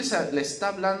 Jesús les está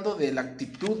hablando de la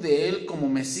actitud de él como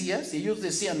Mesías y ellos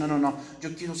decían, no,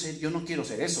 yo no quiero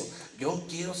ser eso. Yo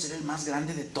quiero ser el más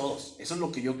grande de todos. Eso es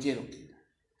lo que yo quiero.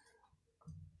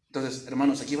 Entonces,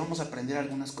 hermanos, aquí vamos a aprender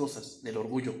algunas cosas del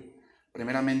orgullo.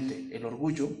 Primeramente, el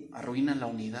orgullo arruina la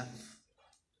unidad.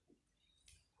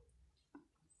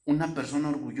 Una persona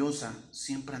orgullosa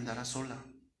siempre andará sola.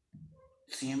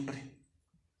 Siempre.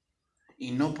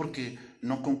 Y no porque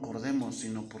no concordemos,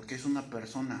 sino porque es una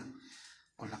persona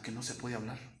con la que no se puede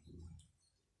hablar.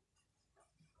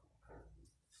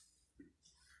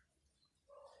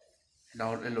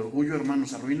 El orgullo,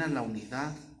 hermanos, arruina la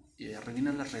unidad y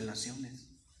arruina las relaciones.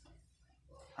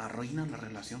 Arruina las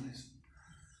relaciones.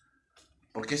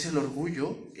 Porque es el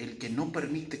orgullo el que no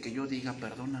permite que yo diga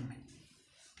perdóname.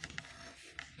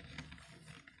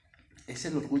 Es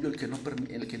el orgullo el que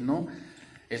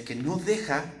no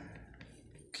deja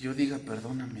que yo diga,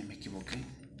 perdóname, me equivoqué,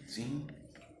 ¿sí?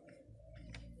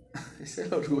 Es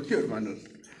el orgullo, hermanos.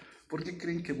 ¿Por qué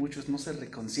creen que muchos no se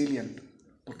reconcilian?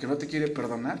 ¿Porque no te quiere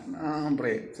perdonar? No,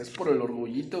 hombre, es por el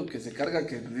orgullito que se carga,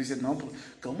 que dice, no, pues,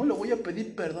 ¿cómo le voy a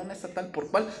pedir perdón a esta tal por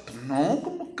cual? Pues no,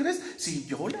 ¿cómo crees? Si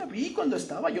yo la vi cuando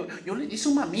estaba, yo le di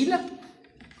su mamila.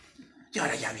 Y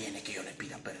ahora ya viene que yo le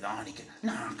pida perdón y que...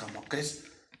 No, ¿cómo crees?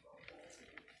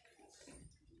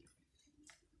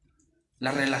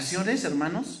 Las relaciones,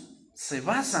 hermanos, se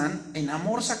basan en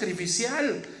amor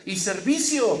sacrificial y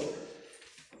servicio,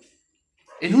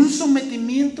 en un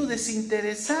sometimiento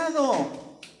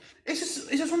desinteresado. Esa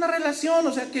es una relación,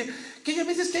 o sea que hay a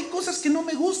veces que hay cosas que no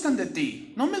me gustan de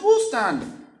ti, no me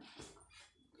gustan.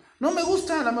 No me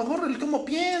gusta a lo mejor el cómo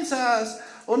piensas,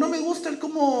 o no me gusta el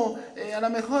cómo a lo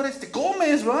mejor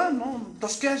comes, ¿verdad? No,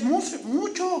 tosqueas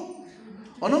mucho.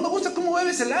 O no me gusta cómo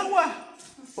bebes el agua,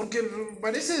 porque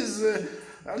pareces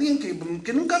alguien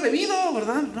que nunca ha bebido,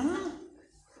 ¿verdad? No.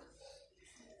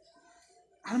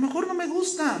 A lo mejor no me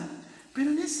gusta,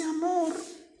 pero en ese amor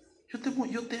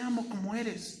yo te amo como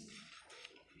eres.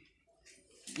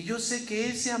 Y yo sé que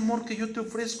ese amor que yo te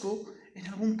ofrezco en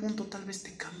algún punto tal vez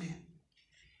te cambie.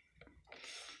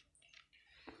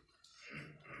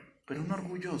 Pero un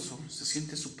orgulloso se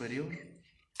siente superior.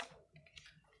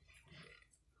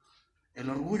 El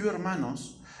orgullo,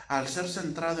 hermanos, al ser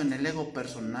centrado en el ego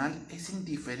personal, es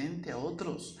indiferente a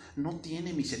otros, no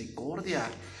tiene misericordia,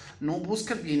 no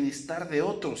busca el bienestar de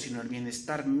otros, sino el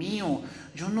bienestar mío.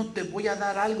 Yo no te voy a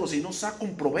dar algo si no saco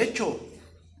un provecho.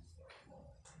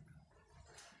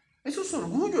 Eso es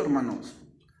orgullo, hermanos.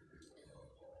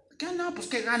 ¿Qué no? Pues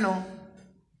 ¿qué gano?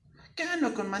 ¿Qué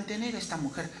gano con mantener a esta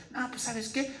mujer? No, pues ¿sabes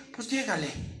qué? Pues llégale.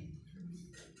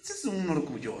 Ese es un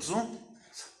orgulloso.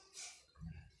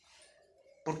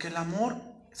 Porque el amor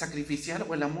sacrificial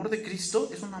o el amor de Cristo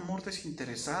es un amor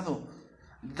desinteresado.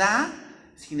 Da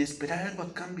sin esperar algo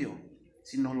a cambio,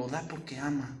 sino lo da porque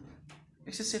ama.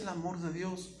 Ese es el amor de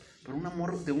Dios. Pero un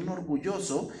amor de un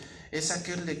orgulloso es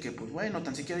aquel de que, pues bueno,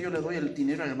 tan siquiera yo le doy el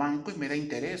dinero al banco y me da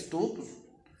interés. Tú, pues,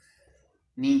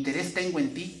 ni interés tengo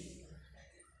en ti.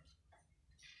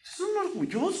 Es un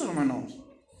orgulloso, hermanos.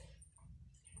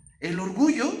 El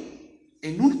orgullo,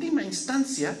 en última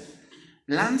instancia,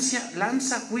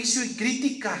 lanza juicio y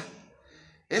crítica.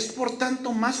 Es por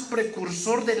tanto más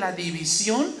precursor de la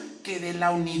división que de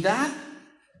la unidad.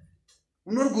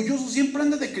 Un orgulloso siempre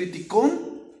anda de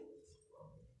criticón.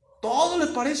 Todo le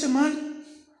parece mal.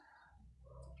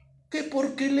 Que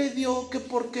por qué le dio, que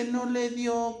por qué no le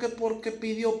dio, que por qué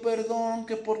pidió perdón,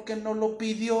 que por qué no lo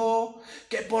pidió,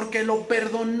 que por qué lo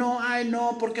perdonó. Ay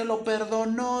no, porque lo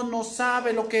perdonó, no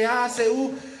sabe lo que hace.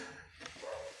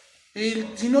 Y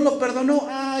si no lo perdonó,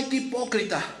 ay, qué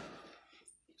hipócrita.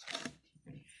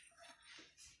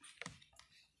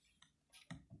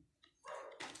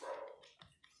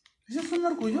 Eso es un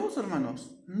orgulloso, hermanos.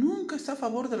 Nunca está a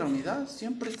favor de la unidad,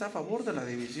 siempre está a favor de la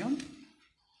división.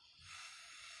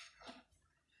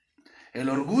 El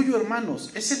orgullo,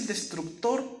 hermanos, es el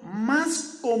destructor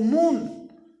más común,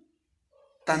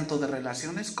 tanto de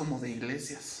relaciones como de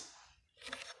iglesias.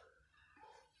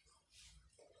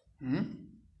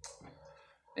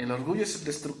 El orgullo es el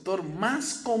destructor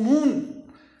más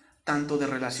común, tanto de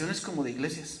relaciones como de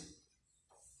iglesias.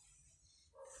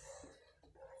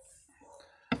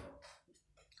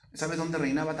 ¿Sabe dónde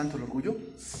reinaba tanto el orgullo?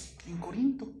 En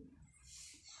Corinto.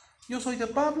 Yo soy de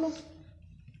Pablo,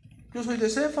 yo soy de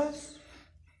Cefas,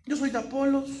 yo soy de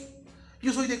Apolos,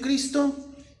 yo soy de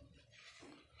Cristo.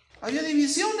 Había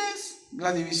divisiones.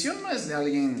 La división no es de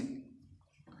alguien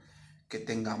que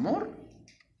tenga amor,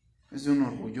 es de un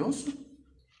orgulloso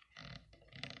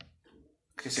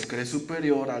que se cree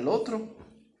superior al otro.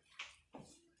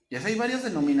 Y así hay varias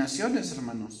denominaciones,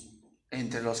 hermanos,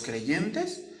 entre los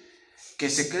creyentes que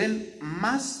se creen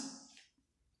más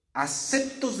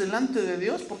aceptos delante de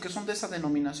Dios porque son de esa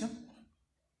denominación.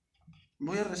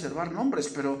 Voy a reservar nombres,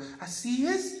 pero así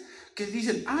es, que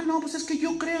dicen, no, pues es que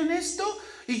yo creo en esto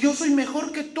y yo soy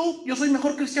mejor que tú, yo soy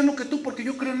mejor cristiano que tú porque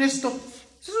yo creo en esto.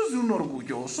 ¿Eso es de un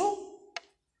orgulloso? O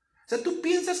sea, ¿tú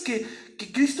piensas que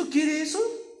Cristo quiere eso?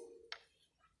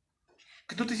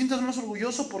 ¿Que tú te sientas más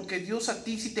orgulloso porque Dios a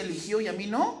ti sí te eligió y a mí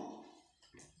no?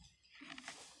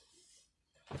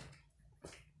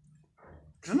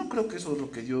 Yo no creo que eso es lo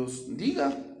que Dios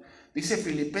diga. Dice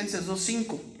Filipenses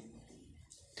 2:5.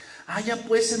 Haya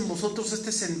pues en vosotros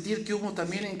este sentir que hubo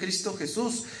también en Cristo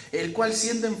Jesús, el cual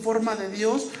siendo en forma de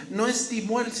Dios, no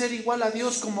estimó el ser igual a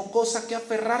Dios como cosa que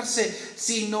aferrarse,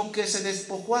 sino que se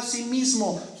despojó a sí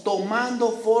mismo,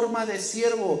 tomando forma de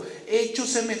siervo, hecho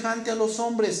semejante a los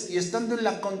hombres, y estando en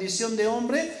la condición de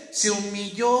hombre, se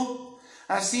humilló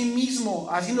a sí mismo,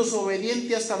 haciéndose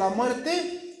obediente hasta la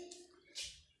muerte,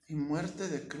 y muerte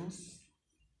de cruz.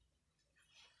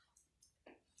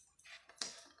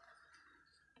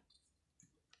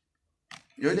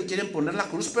 Y hoy le quieren poner la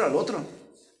cruz pero al otro,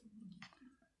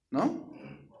 ¿no?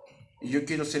 Y yo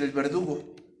quiero ser el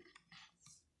verdugo.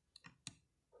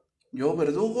 Yo,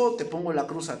 verdugo, te pongo la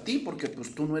cruz a ti porque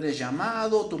pues tú no eres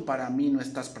llamado, tú para mí no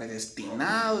estás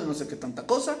predestinado y no sé qué tanta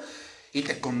cosa, y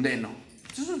te condeno.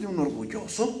 Eso es de un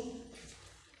orgulloso,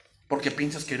 porque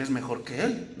piensas que eres mejor que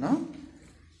él, ¿no?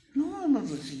 No,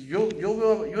 yo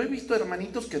he visto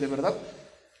hermanitos que de verdad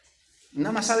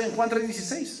nada más saben Juan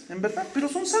 3:16, en verdad, pero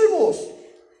son salvos.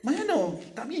 Bueno,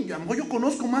 está bien, yo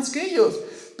conozco más que ellos,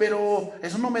 pero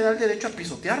eso no me da el derecho a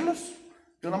pisotearlos.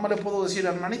 Yo nada más le puedo decir,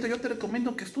 hermanito, yo te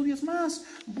recomiendo que estudies más,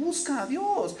 busca a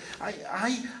Dios.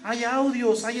 Hay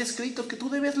audios, hay escritos que tú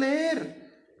debes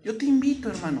leer. Yo te invito,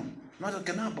 hermano. No es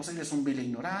que no, pues eres un vil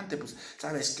ignorante, pues,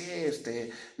 ¿sabes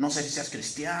qué? No sé si seas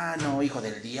cristiano, hijo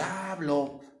del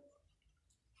diablo.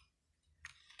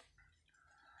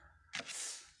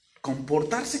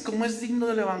 Comportarse como es digno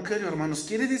del Evangelio, hermanos,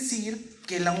 quiere decir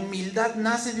que la humildad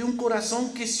nace de un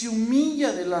corazón que se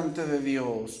humilla delante de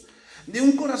Dios, de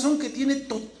un corazón que tiene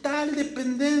total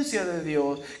dependencia de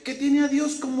Dios, que tiene a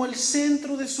Dios como el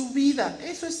centro de su vida.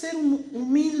 Eso es ser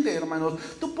humilde, hermanos.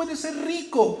 Tú puedes ser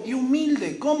rico y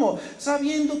humilde. ¿Cómo?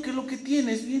 Sabiendo que lo que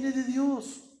tienes viene de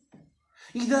Dios.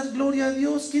 Y das gloria a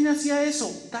Dios. ¿Quién hacía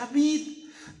eso? David.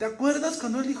 ¿Te acuerdas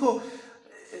cuando él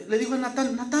le dijo a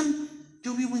Natán,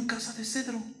 yo vivo en casa de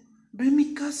cedro, ve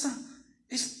mi casa,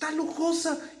 está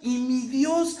lujosa, y mi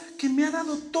Dios que me ha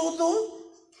dado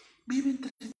todo, vive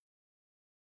entre el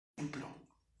templo.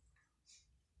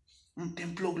 Un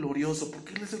templo glorioso,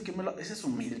 porque Él es el que esa es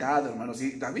humildad, hermanos.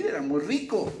 Y David era muy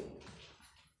rico,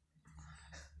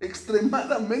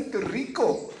 extremadamente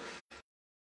rico.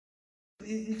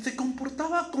 Y se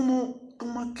comportaba como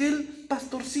aquel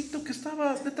pastorcito que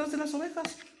estaba detrás de las ovejas.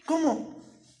 ¿Cómo?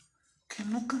 Que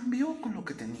no cambió con lo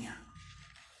que tenía.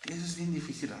 Y eso es bien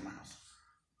difícil, hermanos.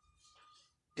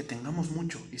 Que tengamos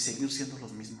mucho y seguir siendo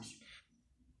los mismos.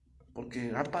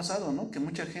 Porque ha pasado, ¿no? Que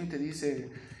mucha gente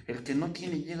dice, el que no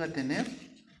tiene llega a tener,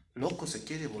 loco se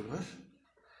quiere volver.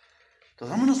 Entonces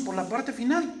vámonos por la parte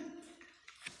final.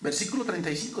 Versículo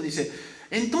 35 dice,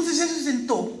 entonces él se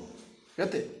sentó,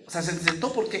 fíjate, o sea, se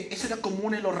sentó porque eso era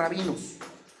común en los rabinos.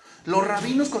 Los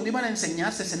rabinos cuando iban a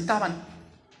enseñar se sentaban.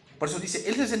 Por eso dice,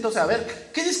 él se sentó, o sea, a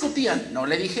ver, ¿qué discutían? No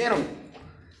le dijeron,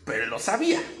 pero él lo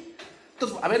sabía.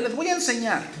 Entonces, a ver, les voy a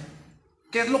enseñar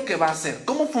qué es lo que va a hacer,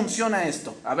 cómo funciona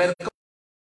esto. A ver,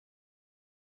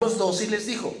 los dos, y les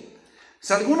dijo,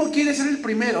 si alguno quiere ser el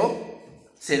primero,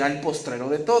 será el postrero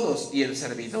de todos y el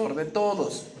servidor de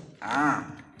todos.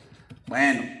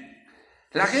 Bueno,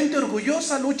 la gente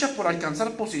orgullosa lucha por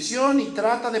alcanzar posición y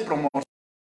trata de promover,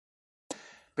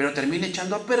 pero termina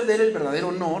echando a perder el verdadero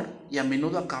honor y a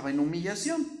menudo acaba en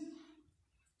humillación.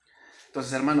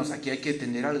 Entonces, hermanos, aquí hay que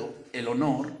entender algo. El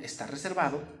honor está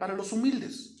reservado para los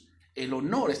humildes. El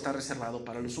honor está reservado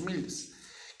para los humildes.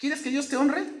 ¿Quieres que Dios te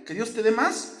honre? ¿Que Dios te dé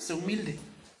más? Sé humilde.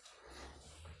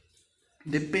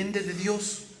 Depende de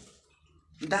Dios.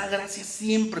 Da gracias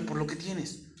siempre por lo que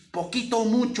tienes. Poquito o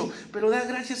mucho, pero da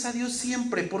gracias a Dios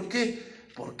siempre. ¿Por qué?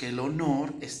 Porque el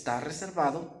honor está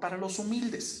reservado para los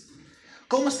humildes.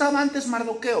 ¿Cómo estaba antes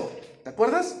Mardoqueo? ¿Te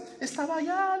acuerdas? Estaba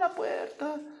allá a la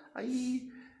puerta, ahí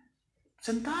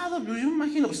sentado. Yo me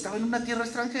imagino que estaba en una tierra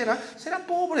extranjera. Será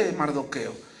pobre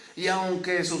Mardoqueo. Y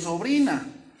aunque su sobrina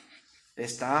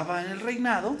estaba en el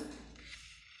reinado,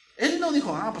 él no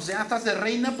dijo, pues ya estás de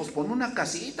reina, pues pon una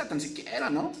casita, tan siquiera,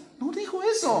 ¿no? No dijo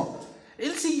eso.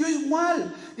 Él siguió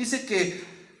igual. Dice que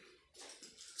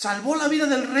salvó la vida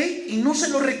del rey y no se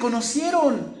lo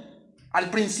reconocieron.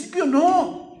 Al principio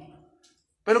no.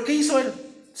 ¿Pero qué hizo él?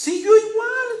 Siguió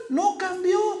igual, no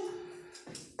cambió.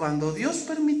 Cuando Dios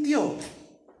permitió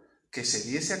que se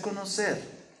diese a conocer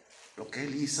lo que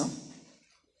él hizo,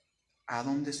 ¿a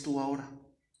dónde estuvo ahora?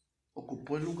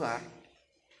 Ocupó el lugar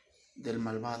del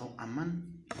malvado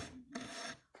Amán.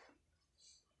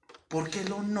 Porque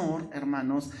el honor,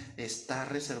 hermanos, está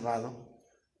reservado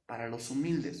para los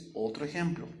humildes. Otro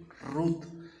ejemplo, Ruth.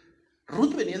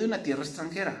 Ruth venía de una tierra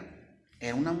extranjera,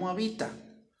 era una moabita,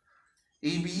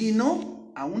 y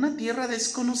vino a una tierra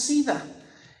desconocida,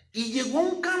 y llegó a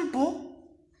un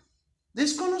campo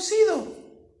desconocido.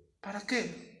 ¿Para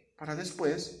qué? Para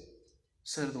después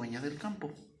ser dueña del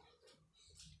campo.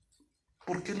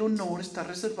 Porque el honor está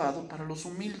reservado para los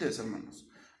humildes, hermanos.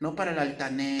 No para el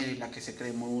altanero y la que se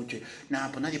cree mucho. No,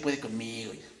 pues nadie puede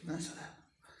conmigo. No,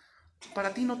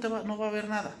 para ti no va a haber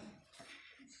nada.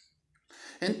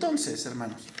 Entonces,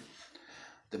 hermanos,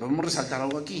 debemos resaltar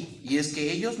algo aquí. Y es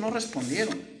que ellos no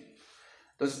respondieron.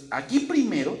 Entonces, aquí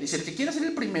primero, dice, el que quiera ser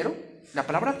el primero, la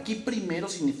palabra aquí primero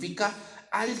significa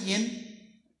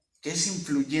alguien que es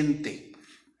influyente.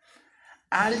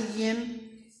 Alguien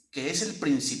que es el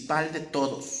principal de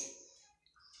todos.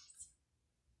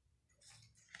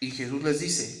 Y Jesús les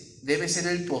dice, debe ser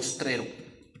el postrero.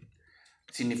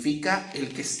 Significa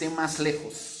el que esté más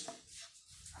lejos.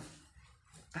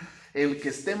 El que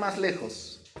esté más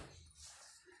lejos.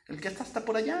 El que está hasta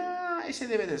por allá, ese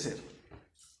debe de ser.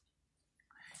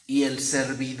 Y el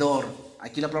servidor,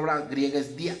 aquí la palabra griega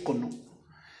es diácono,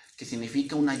 que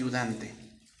significa un ayudante.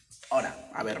 Ahora,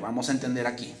 a ver, vamos a entender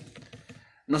aquí.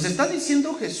 Nos está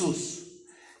diciendo Jesús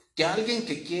que alguien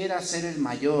que quiera ser el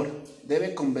mayor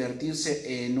debe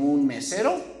convertirse en un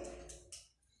mesero.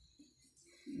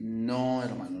 No,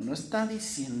 hermano, no está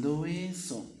diciendo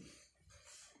eso.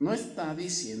 No está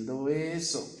diciendo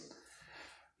eso.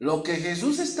 Lo que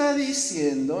Jesús está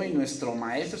diciendo y nuestro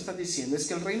maestro está diciendo es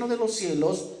que el reino de los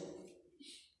cielos,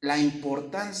 la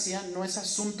importancia no es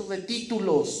asunto de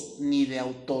títulos ni de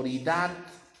autoridad.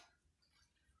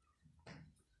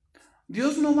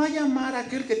 Dios no va a llamar a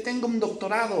aquel que tenga un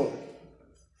doctorado.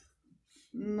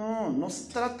 No, no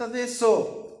se trata de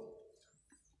eso.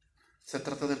 Se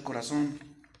trata del corazón.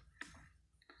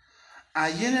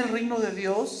 Allí en el reino de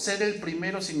Dios, ser el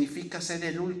primero significa ser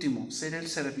el último, ser el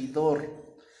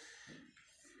servidor.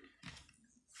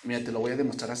 Mira, te lo voy a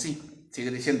demostrar así. Sigue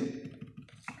diciendo.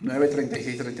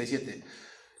 9:36-37.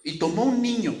 Y tomó un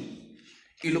niño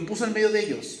y lo puso en medio de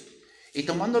ellos. Y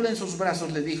tomándole en sus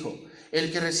brazos le dijo: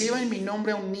 el que reciba en mi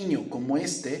nombre a un niño como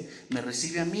este, me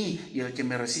recibe a mí. Y el que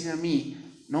me recibe a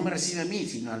mí, no me recibe a mí,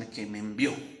 sino al que me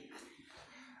envió.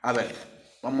 A ver,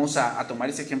 vamos a tomar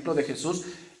ese ejemplo de Jesús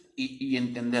y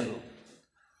entenderlo.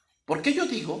 ¿Por qué yo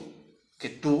digo que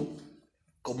tú,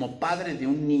 como padre de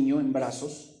un niño en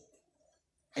brazos,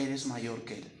 eres mayor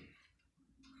que él?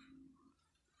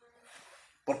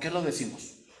 ¿Por qué lo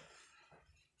decimos?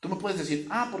 Tú me puedes decir,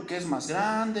 porque es más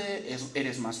grande,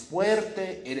 eres más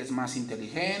fuerte, eres más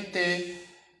inteligente.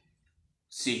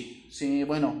 Sí,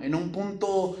 bueno, en un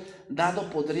punto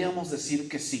dado podríamos decir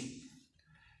que sí,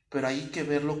 pero hay que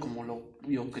verlo como lo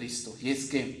vio Cristo. Y es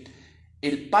que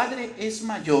el padre es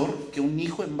mayor que un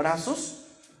hijo en brazos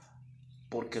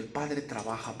porque el padre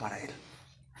trabaja para él.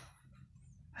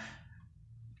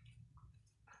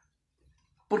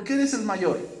 ¿Por qué eres el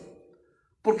mayor?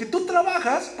 Porque tú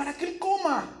trabajas para que él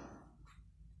coma.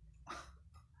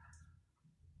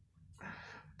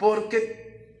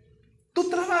 Porque tú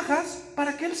trabajas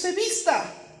para que él se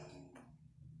vista.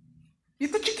 Y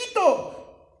está chiquito.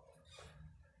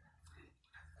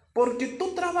 Porque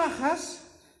tú trabajas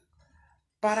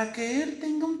para que él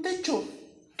tenga un techo.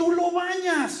 Tú lo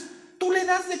bañas, tú le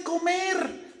das de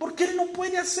comer, porque él no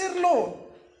puede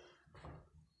hacerlo.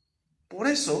 Por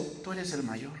eso tú eres el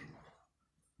mayor.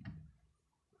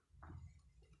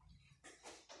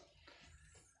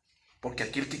 Porque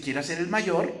aquel que quiera ser el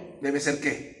mayor debe ser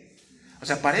 ¿qué? O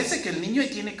sea, parece que el niño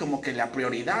tiene como que la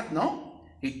prioridad, ¿no?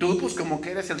 Y tú pues como que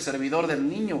eres el servidor del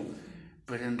niño.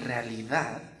 Pero en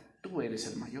realidad tú eres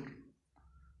el mayor.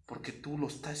 Porque tú lo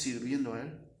estás sirviendo a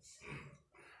él.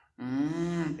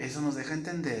 Eso nos deja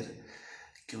entender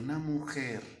que una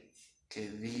mujer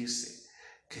que dice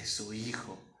que su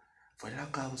hijo fue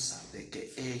la causa de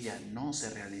que ella no se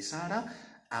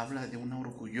realizara, habla de una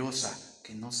orgullosa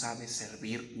que no sabe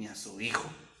servir ni a su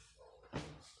hijo.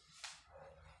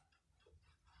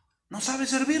 No sabe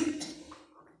servir.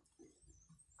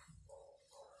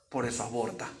 Por eso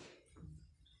aborta.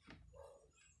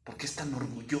 Porque es tan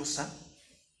orgullosa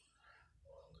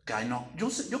que, no,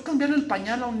 yo cambiarle el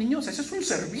pañal a un niño, o sea, eso es un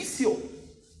servicio.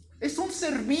 Es un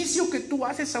servicio que tú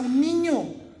haces a un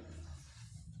niño.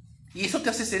 Y eso te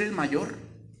hace ser el mayor.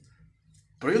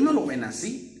 Pero ellos no lo ven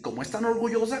así. Como es tan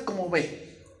orgullosa, como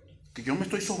ve que yo me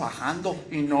estoy sobajando.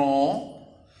 Y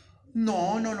no.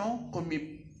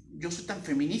 Yo soy tan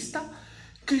feminista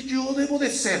que yo debo de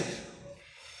ser.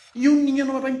 Y un niño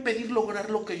no me va a impedir lograr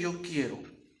lo que yo quiero.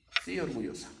 Sí,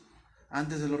 orgullosa.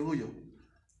 Antes del orgullo,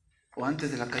 o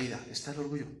antes de la caída, está el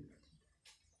orgullo.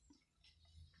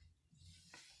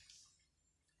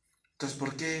 Entonces,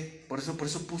 ¿por qué? Por eso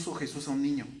puso Jesús a un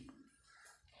niño.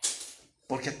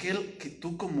 Porque aquel que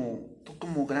tú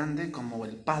como grande, como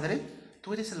el padre,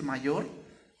 tú eres el mayor.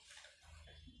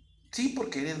 Sí,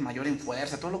 porque eres mayor en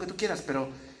fuerza, todo lo que tú quieras,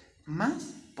 pero más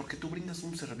porque tú brindas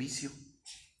un servicio.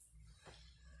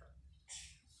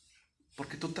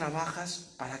 Porque tú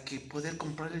trabajas para que poder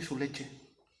comprarle su leche.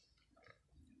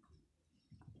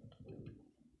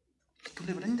 Tú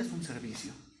le brindas un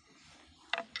servicio.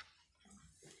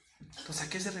 Entonces, ¿a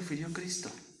qué se refirió Cristo?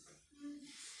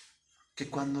 Que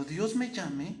cuando Dios me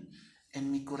llame,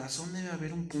 en mi corazón debe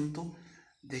haber un punto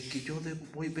de que yo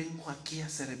vengo aquí a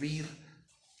servir.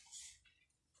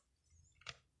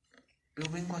 Yo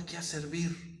vengo aquí a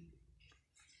servir.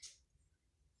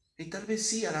 Y tal vez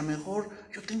sí, a lo mejor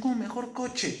yo tengo un mejor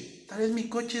coche. Tal vez mi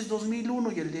coche es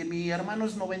 2001 y el de mi hermano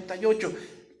es 98.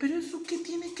 Pero ¿eso qué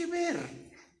tiene que ver?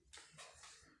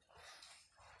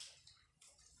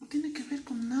 No tiene que ver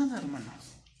con nada, hermanos.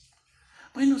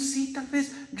 Bueno, sí, tal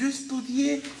vez yo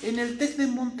estudié en el TEC de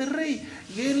Monterrey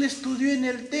y él estudió en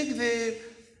el TEC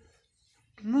de,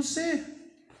 no sé,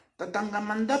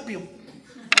 Tangamandapio.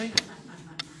 Ay.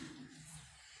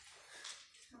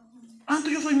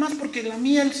 Entonces yo soy más porque la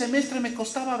mía el semestre me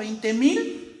costaba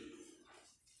 20,000.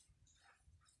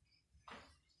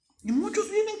 Y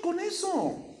muchos vienen con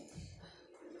eso.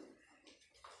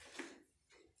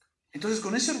 Entonces,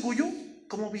 con ese orgullo,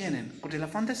 ¿cómo vienen? ¿Con el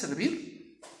afán de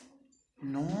servir?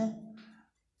 No.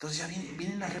 Entonces ya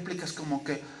vienen las réplicas como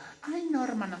que, ay no,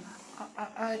 hermana,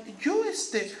 yo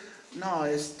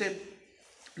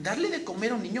darle de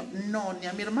comer a un niño, no, ni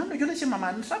a mi hermano. Yo le decía,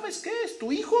 mamá, ¿sabes qué? Es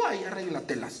tu hijo, ahí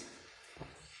arréglatelas.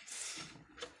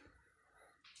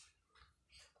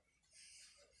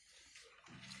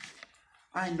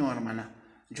 Ay no, hermana,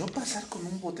 yo pasar con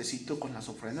un botecito con las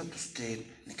ofrendas, pues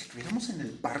que estuviéramos en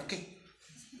el parque.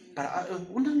 Para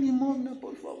una limosna,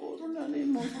 por favor, una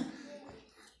limosna.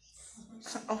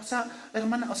 O sea,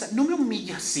 hermana, no me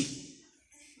humilla así.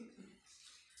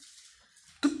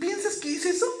 ¿Tú piensas que es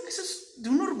eso? Eso es de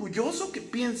un orgulloso que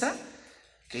piensa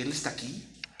que él está aquí.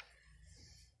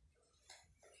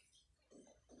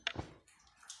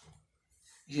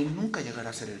 Y él nunca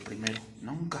llegará a ser el primero,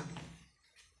 nunca.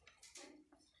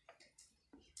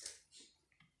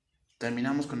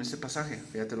 Terminamos con este pasaje,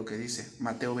 fíjate lo que dice,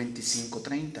 Mateo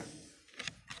 25:30.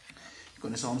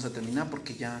 Con eso vamos a terminar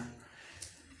porque ya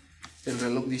el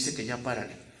reloj dice que ya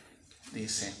párale.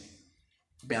 Dice,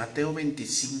 Mateo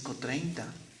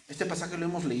 25:30. Este pasaje lo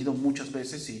hemos leído muchas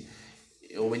veces,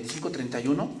 o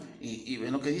 25:31, y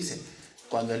ven lo que dice.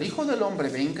 Cuando el Hijo del Hombre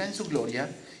venga en su gloria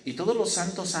y todos los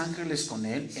santos ángeles con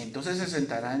él, entonces se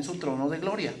sentará en su trono de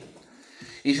gloria.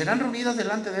 Y serán reunidas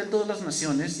delante de él todas las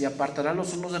naciones y apartará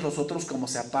los unos de los otros como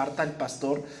se aparta el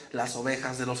pastor las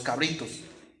ovejas de los cabritos.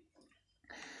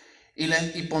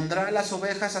 Y pondrá las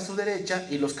ovejas a su derecha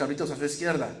y los cabritos a su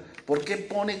izquierda. ¿Por qué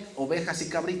pone ovejas y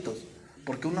cabritos?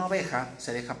 Porque una oveja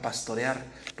se deja pastorear,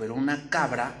 pero una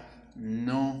cabra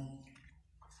no.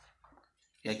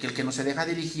 Y aquí el que no se deja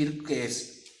dirigir, ¿qué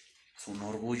es? Es un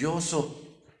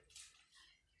orgulloso.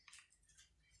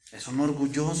 Es un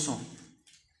orgulloso.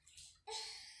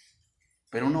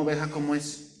 Pero una oveja, ¿cómo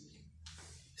es?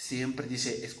 Siempre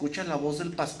dice, escucha la voz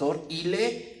del pastor y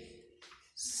le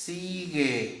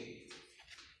sigue.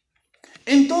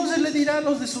 Entonces le dirá a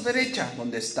los de su derecha,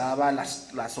 donde estaban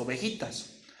las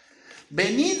ovejitas: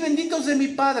 venid benditos de mi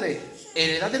Padre,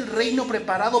 heredad del reino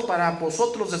preparado para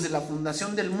vosotros desde la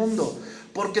fundación del mundo,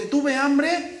 porque tuve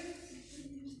hambre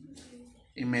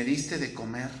y me diste de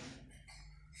comer,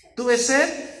 tuve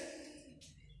sed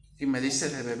y me diste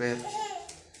de beber,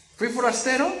 fui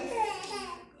forastero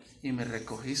y me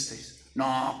recogisteis.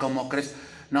 No, ¿cómo crees?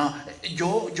 No,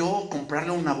 yo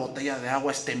comprarle una botella de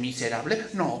agua a este miserable.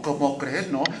 No, ¿cómo crees?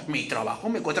 No, mi trabajo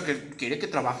me cuesta que quiere que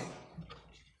trabaje.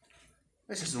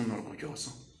 Ese es un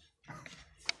orgulloso.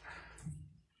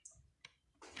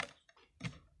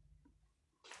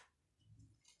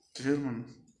 Sí, hermano.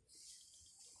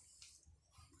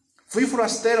 Fui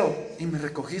forastero y me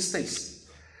recogisteis.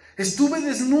 Estuve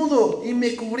desnudo y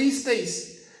me cubristeis.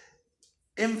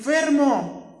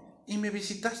 Enfermo y me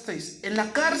visitasteis. En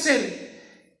la cárcel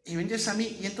y vendréis a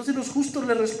mí. Y entonces los justos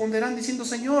le responderán diciendo: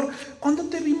 Señor, ¿cuándo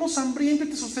te vimos hambriento y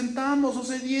te sustentamos, o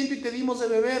sediento y te dimos de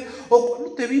beber? ¿O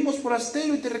cuándo te vimos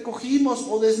forastero y te recogimos,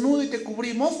 o desnudo y te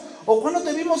cubrimos? ¿O cuándo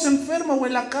te vimos enfermo o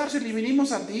en la cárcel y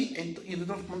vinimos a ti? Y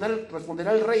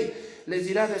responderá el rey, les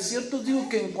dirá: de cierto os digo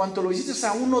que en cuanto lo hiciste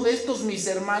a uno de estos mis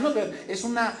hermanos,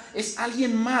 es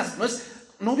alguien más,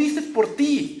 no viste por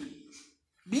ti,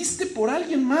 viste por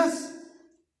alguien más.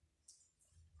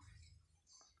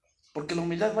 Porque la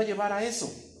humildad va a llevar a eso.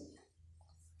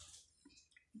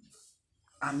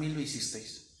 A mí lo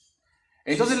hicisteis.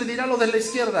 Entonces le dirá lo de la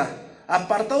izquierda: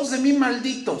 apartaos de mí,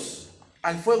 malditos,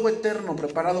 al fuego eterno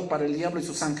preparado para el diablo y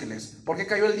sus ángeles. ¿Por qué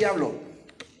cayó el diablo?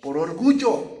 Por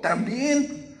orgullo,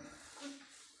 también.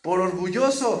 Por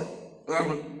orgulloso.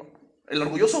 ¿El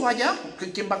orgulloso va allá?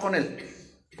 ¿Quién va con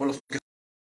él? Con los que...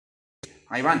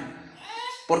 Ahí van.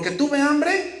 Porque tuve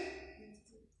hambre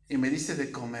y me diste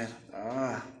de comer.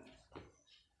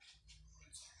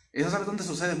 ¿Eso sabes dónde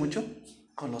sucede mucho?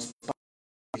 Con los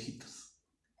viejitos.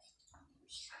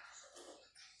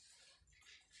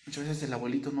 Muchas veces el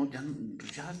abuelito ya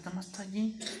nada más está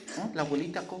allí, ¿no? La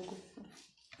abuelita Coco.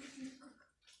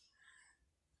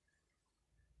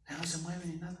 Ya no se mueve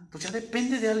ni nada. Pues ya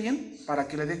depende de alguien para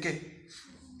que le dé ¿qué?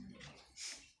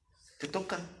 te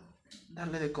toca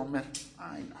darle de comer.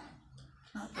 Ay,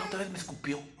 no, la otra vez me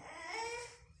escupió.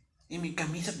 Y mi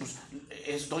camisa, pues,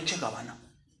 es Dolce & Gabbana,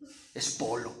 es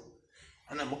polo.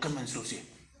 No, que me ensucie.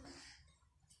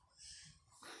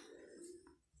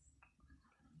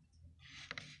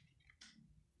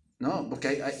 No,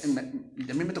 porque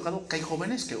a mí me ha tocado que hay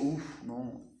jóvenes que,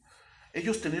 no.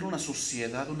 Ellos tener una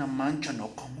suciedad, una mancha,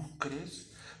 no, ¿cómo crees?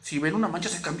 Si ven una mancha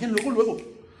se cambian luego.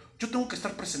 Yo tengo que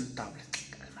estar presentable.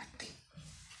 Cálmate.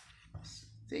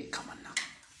 Sí, cómo no.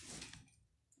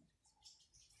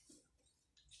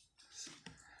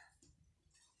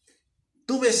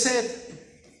 Tuve sed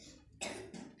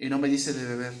y no me dice de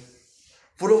beber.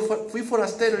 Fui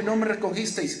forastero y no me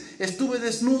recogisteis. Estuve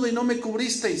desnudo y no me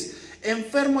cubristeis.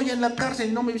 Enfermo y en la cárcel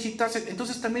y no me visitasteis.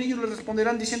 Entonces también ellos le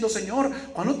responderán diciendo: Señor,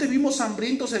 cuando te vimos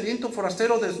hambriento, sediento,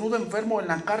 forastero, desnudo, enfermo en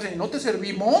la cárcel y no te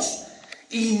servimos.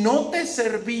 Y no te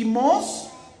servimos.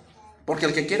 Porque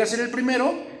el que quiera ser el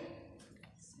primero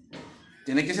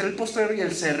tiene que ser el postrero y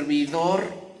el servidor.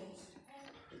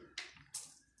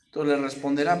 Entonces le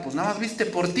responderá: pues nada más viste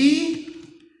por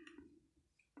ti.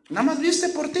 Nada más viste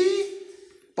por ti.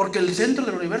 Porque el centro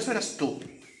del universo eras tú.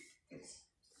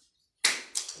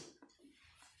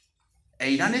 ¿E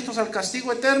irán estos al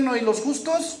castigo eterno y los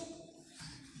justos?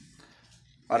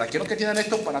 Ahora quiero que entiendan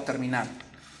esto para terminar.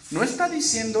 No está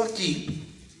diciendo aquí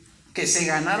que se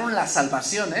ganaron la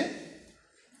salvación,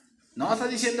 No está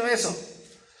diciendo eso.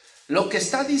 Lo que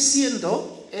está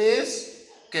diciendo es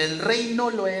que el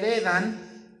reino lo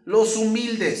heredan los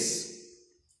humildes.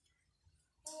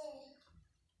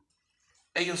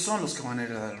 Ellos son los que van a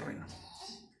heredar el reino.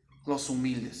 Los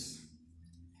humildes.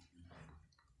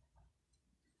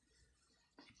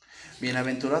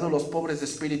 Bienaventurados los pobres de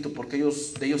espíritu, porque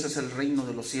de ellos es el reino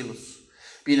de los cielos.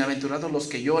 Bienaventurados los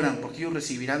que lloran, porque ellos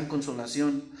recibirán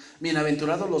consolación.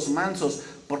 Bienaventurados los mansos,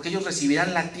 porque ellos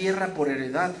recibirán la tierra por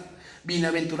heredad.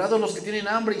 Bienaventurados los que tienen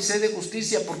hambre y sed de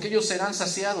justicia, porque ellos serán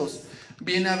saciados.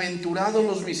 Bienaventurados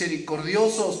los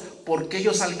misericordiosos, porque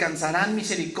ellos alcanzarán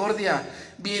misericordia.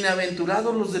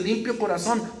 Bienaventurados los de limpio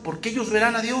corazón, porque ellos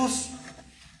verán a Dios.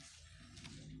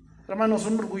 Hermanos,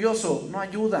 un orgulloso no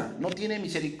ayuda, no tiene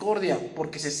misericordia,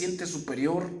 porque se siente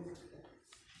superior.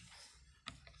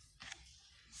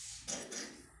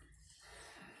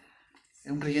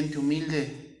 Un creyente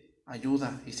humilde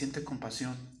ayuda y siente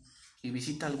compasión y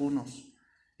visita a algunos.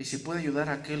 Y si puede ayudar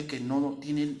a aquel que no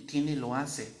tiene, lo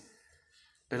hace.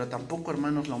 Pero tampoco,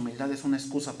 hermanos, la humildad es una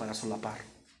excusa para solapar.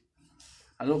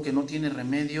 Algo que no tiene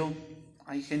remedio.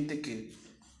 Hay gente que,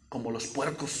 como los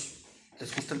puercos,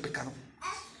 les gusta el pecado.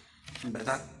 En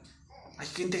verdad. Hay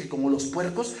gente que, como los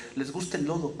puercos, les gusta el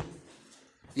lodo.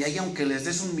 Y ahí, aunque les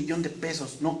des $1,000,000 de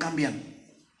pesos, no cambian.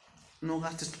 No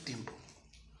gastes tu tiempo.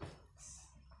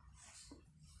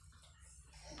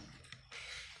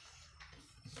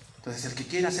 Entonces, el que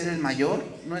quiera ser el mayor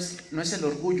no es el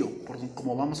orgullo, por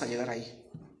cómo vamos a llegar ahí.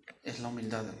 Es la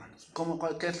humildad, hermanos.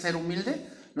 ¿Qué es ser humilde?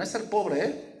 No es ser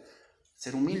pobre,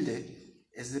 Ser humilde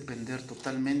es depender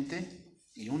totalmente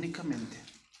y únicamente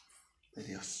de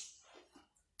Dios.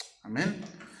 Amén.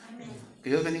 Que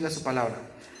Dios bendiga su palabra.